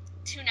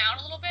tune out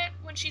a little bit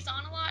when she's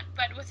on a lot.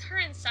 But with her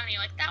and Sonny,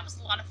 that was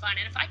a lot of fun.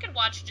 And if I could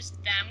watch just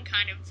them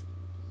kind of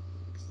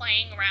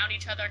playing around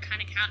each other,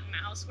 kind of cat and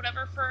mouse,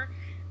 whatever, for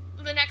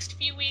the next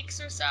few weeks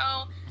or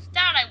so,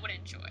 that I would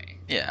enjoy.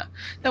 Yeah,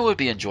 that would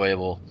be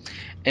enjoyable.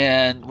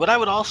 And what I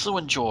would also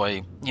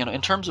enjoy,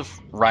 in terms of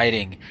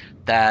writing,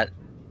 that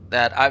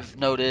I've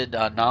noted,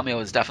 Namio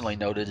has definitely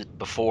noted it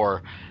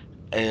before,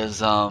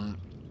 is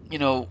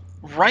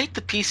write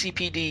the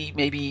PCPD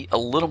maybe a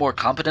little more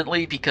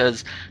competently,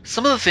 because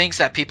some of the things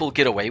that people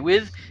get away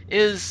with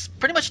is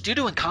pretty much due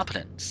to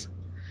incompetence,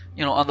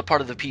 on the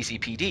part of the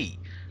PCPD.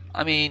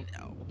 I mean,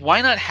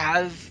 why not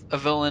have a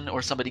villain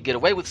or somebody get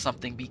away with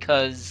something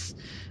because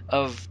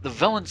of the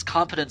villain's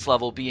competence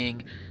level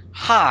being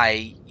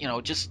high,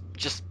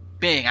 just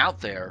being out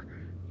there,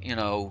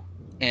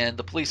 and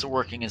the police are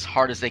working as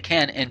hard as they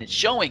can, and it's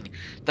showing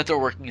that they're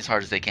working as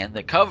hard as they can.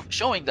 They're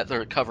showing that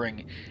they're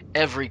covering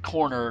every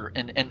corner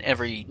and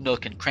every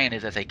nook and cranny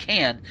that they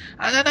can.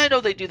 And I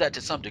know they do that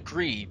to some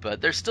degree,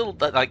 but there's still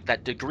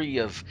that degree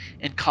of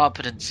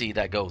incompetency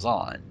that goes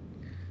on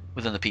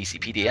within the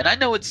PCPD. And I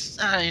know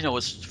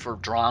it's for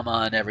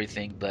drama and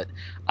everything, but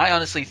I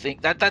honestly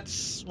think that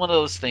that's one of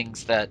those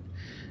things that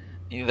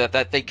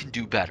that they can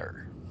do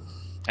better,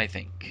 I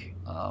think.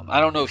 I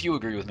don't know if you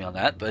agree with me on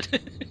that, but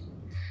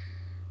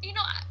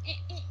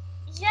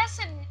yes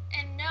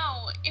and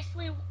no.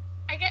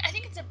 I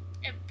think it's a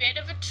bit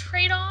of a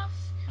trade-off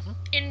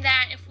in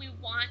that if we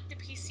want the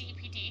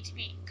PCPD to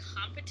be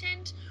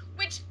competent,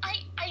 which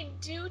I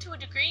do to a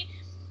degree,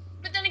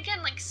 but then again,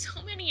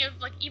 so many of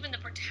even the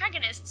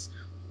protagonists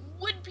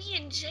would be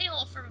in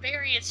jail for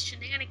various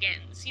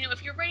shenanigans.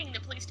 If you're writing the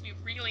police to be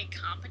really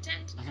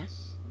competent,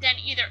 then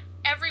either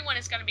everyone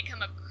is going to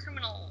become a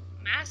criminal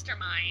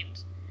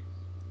mastermind,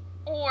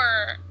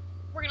 or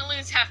we're going to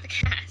lose half the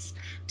cast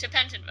to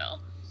Pentonville.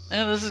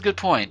 Yeah, this is a good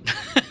point.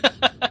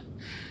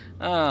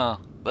 Oh,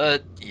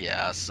 but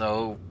yeah,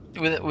 so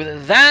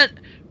with that,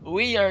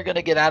 we are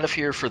gonna get out of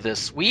here for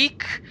this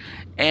week,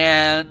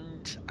 and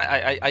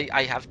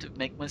I have to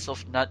make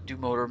myself not do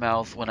motor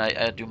mouth when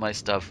I do my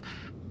stuff,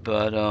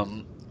 but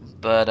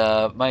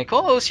my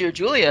co-host here,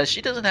 Julia,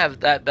 she doesn't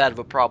have that bad of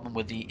a problem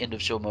with the end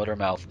of show motor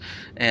mouth,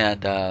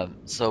 and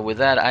so with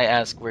that, I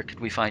ask, where could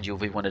we find you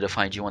if we wanted to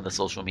find you on the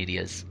social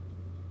medias?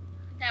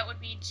 That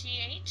would be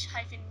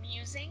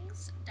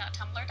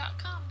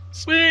gh-musings.tumblr.com.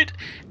 Sweet.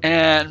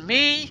 And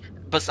me,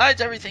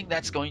 besides everything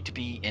that's going to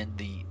be in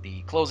the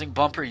closing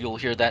bumper, you'll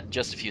hear that in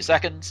just a few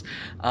seconds.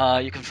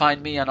 You can find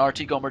me on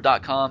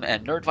rtgomer.com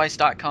and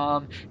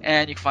nerdvice.com,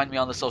 and you can find me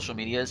on the social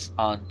medias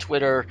on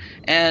Twitter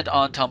and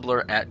on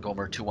Tumblr at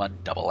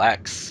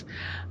gomer21xx.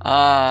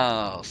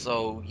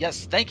 So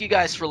yes, thank you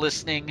guys for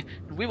listening,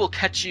 and we will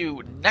catch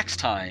you next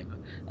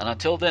time. And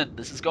until then,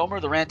 this is Gomer,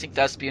 the ranting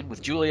thespian,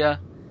 with Julia,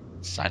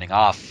 signing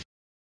off.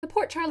 The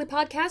Port Charlie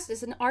podcast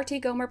is an RT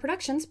Gomer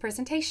Productions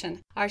presentation.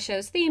 Our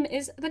show's theme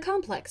is The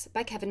Complex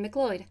by Kevin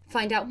MacLeod.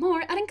 Find out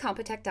more at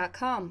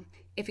incompetech.com.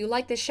 If you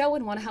like this show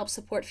and want to help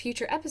support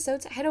future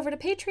episodes, head over to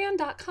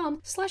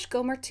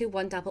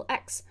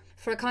patreon.com/gomer21xx.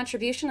 For a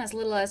contribution as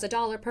little as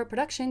 $1 per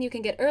production, you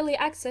can get early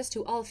access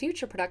to all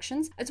future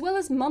productions, as well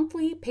as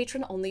monthly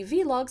patron-only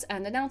vlogs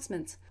and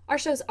announcements. Our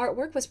show's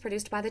artwork was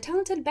produced by the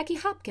talented Becky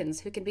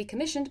Hopkins, who can be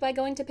commissioned by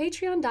going to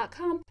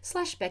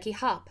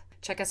patreon.com/BeckyHop.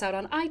 Check us out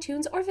on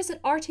iTunes or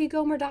visit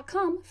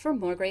rtgomer.com for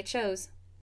more great shows.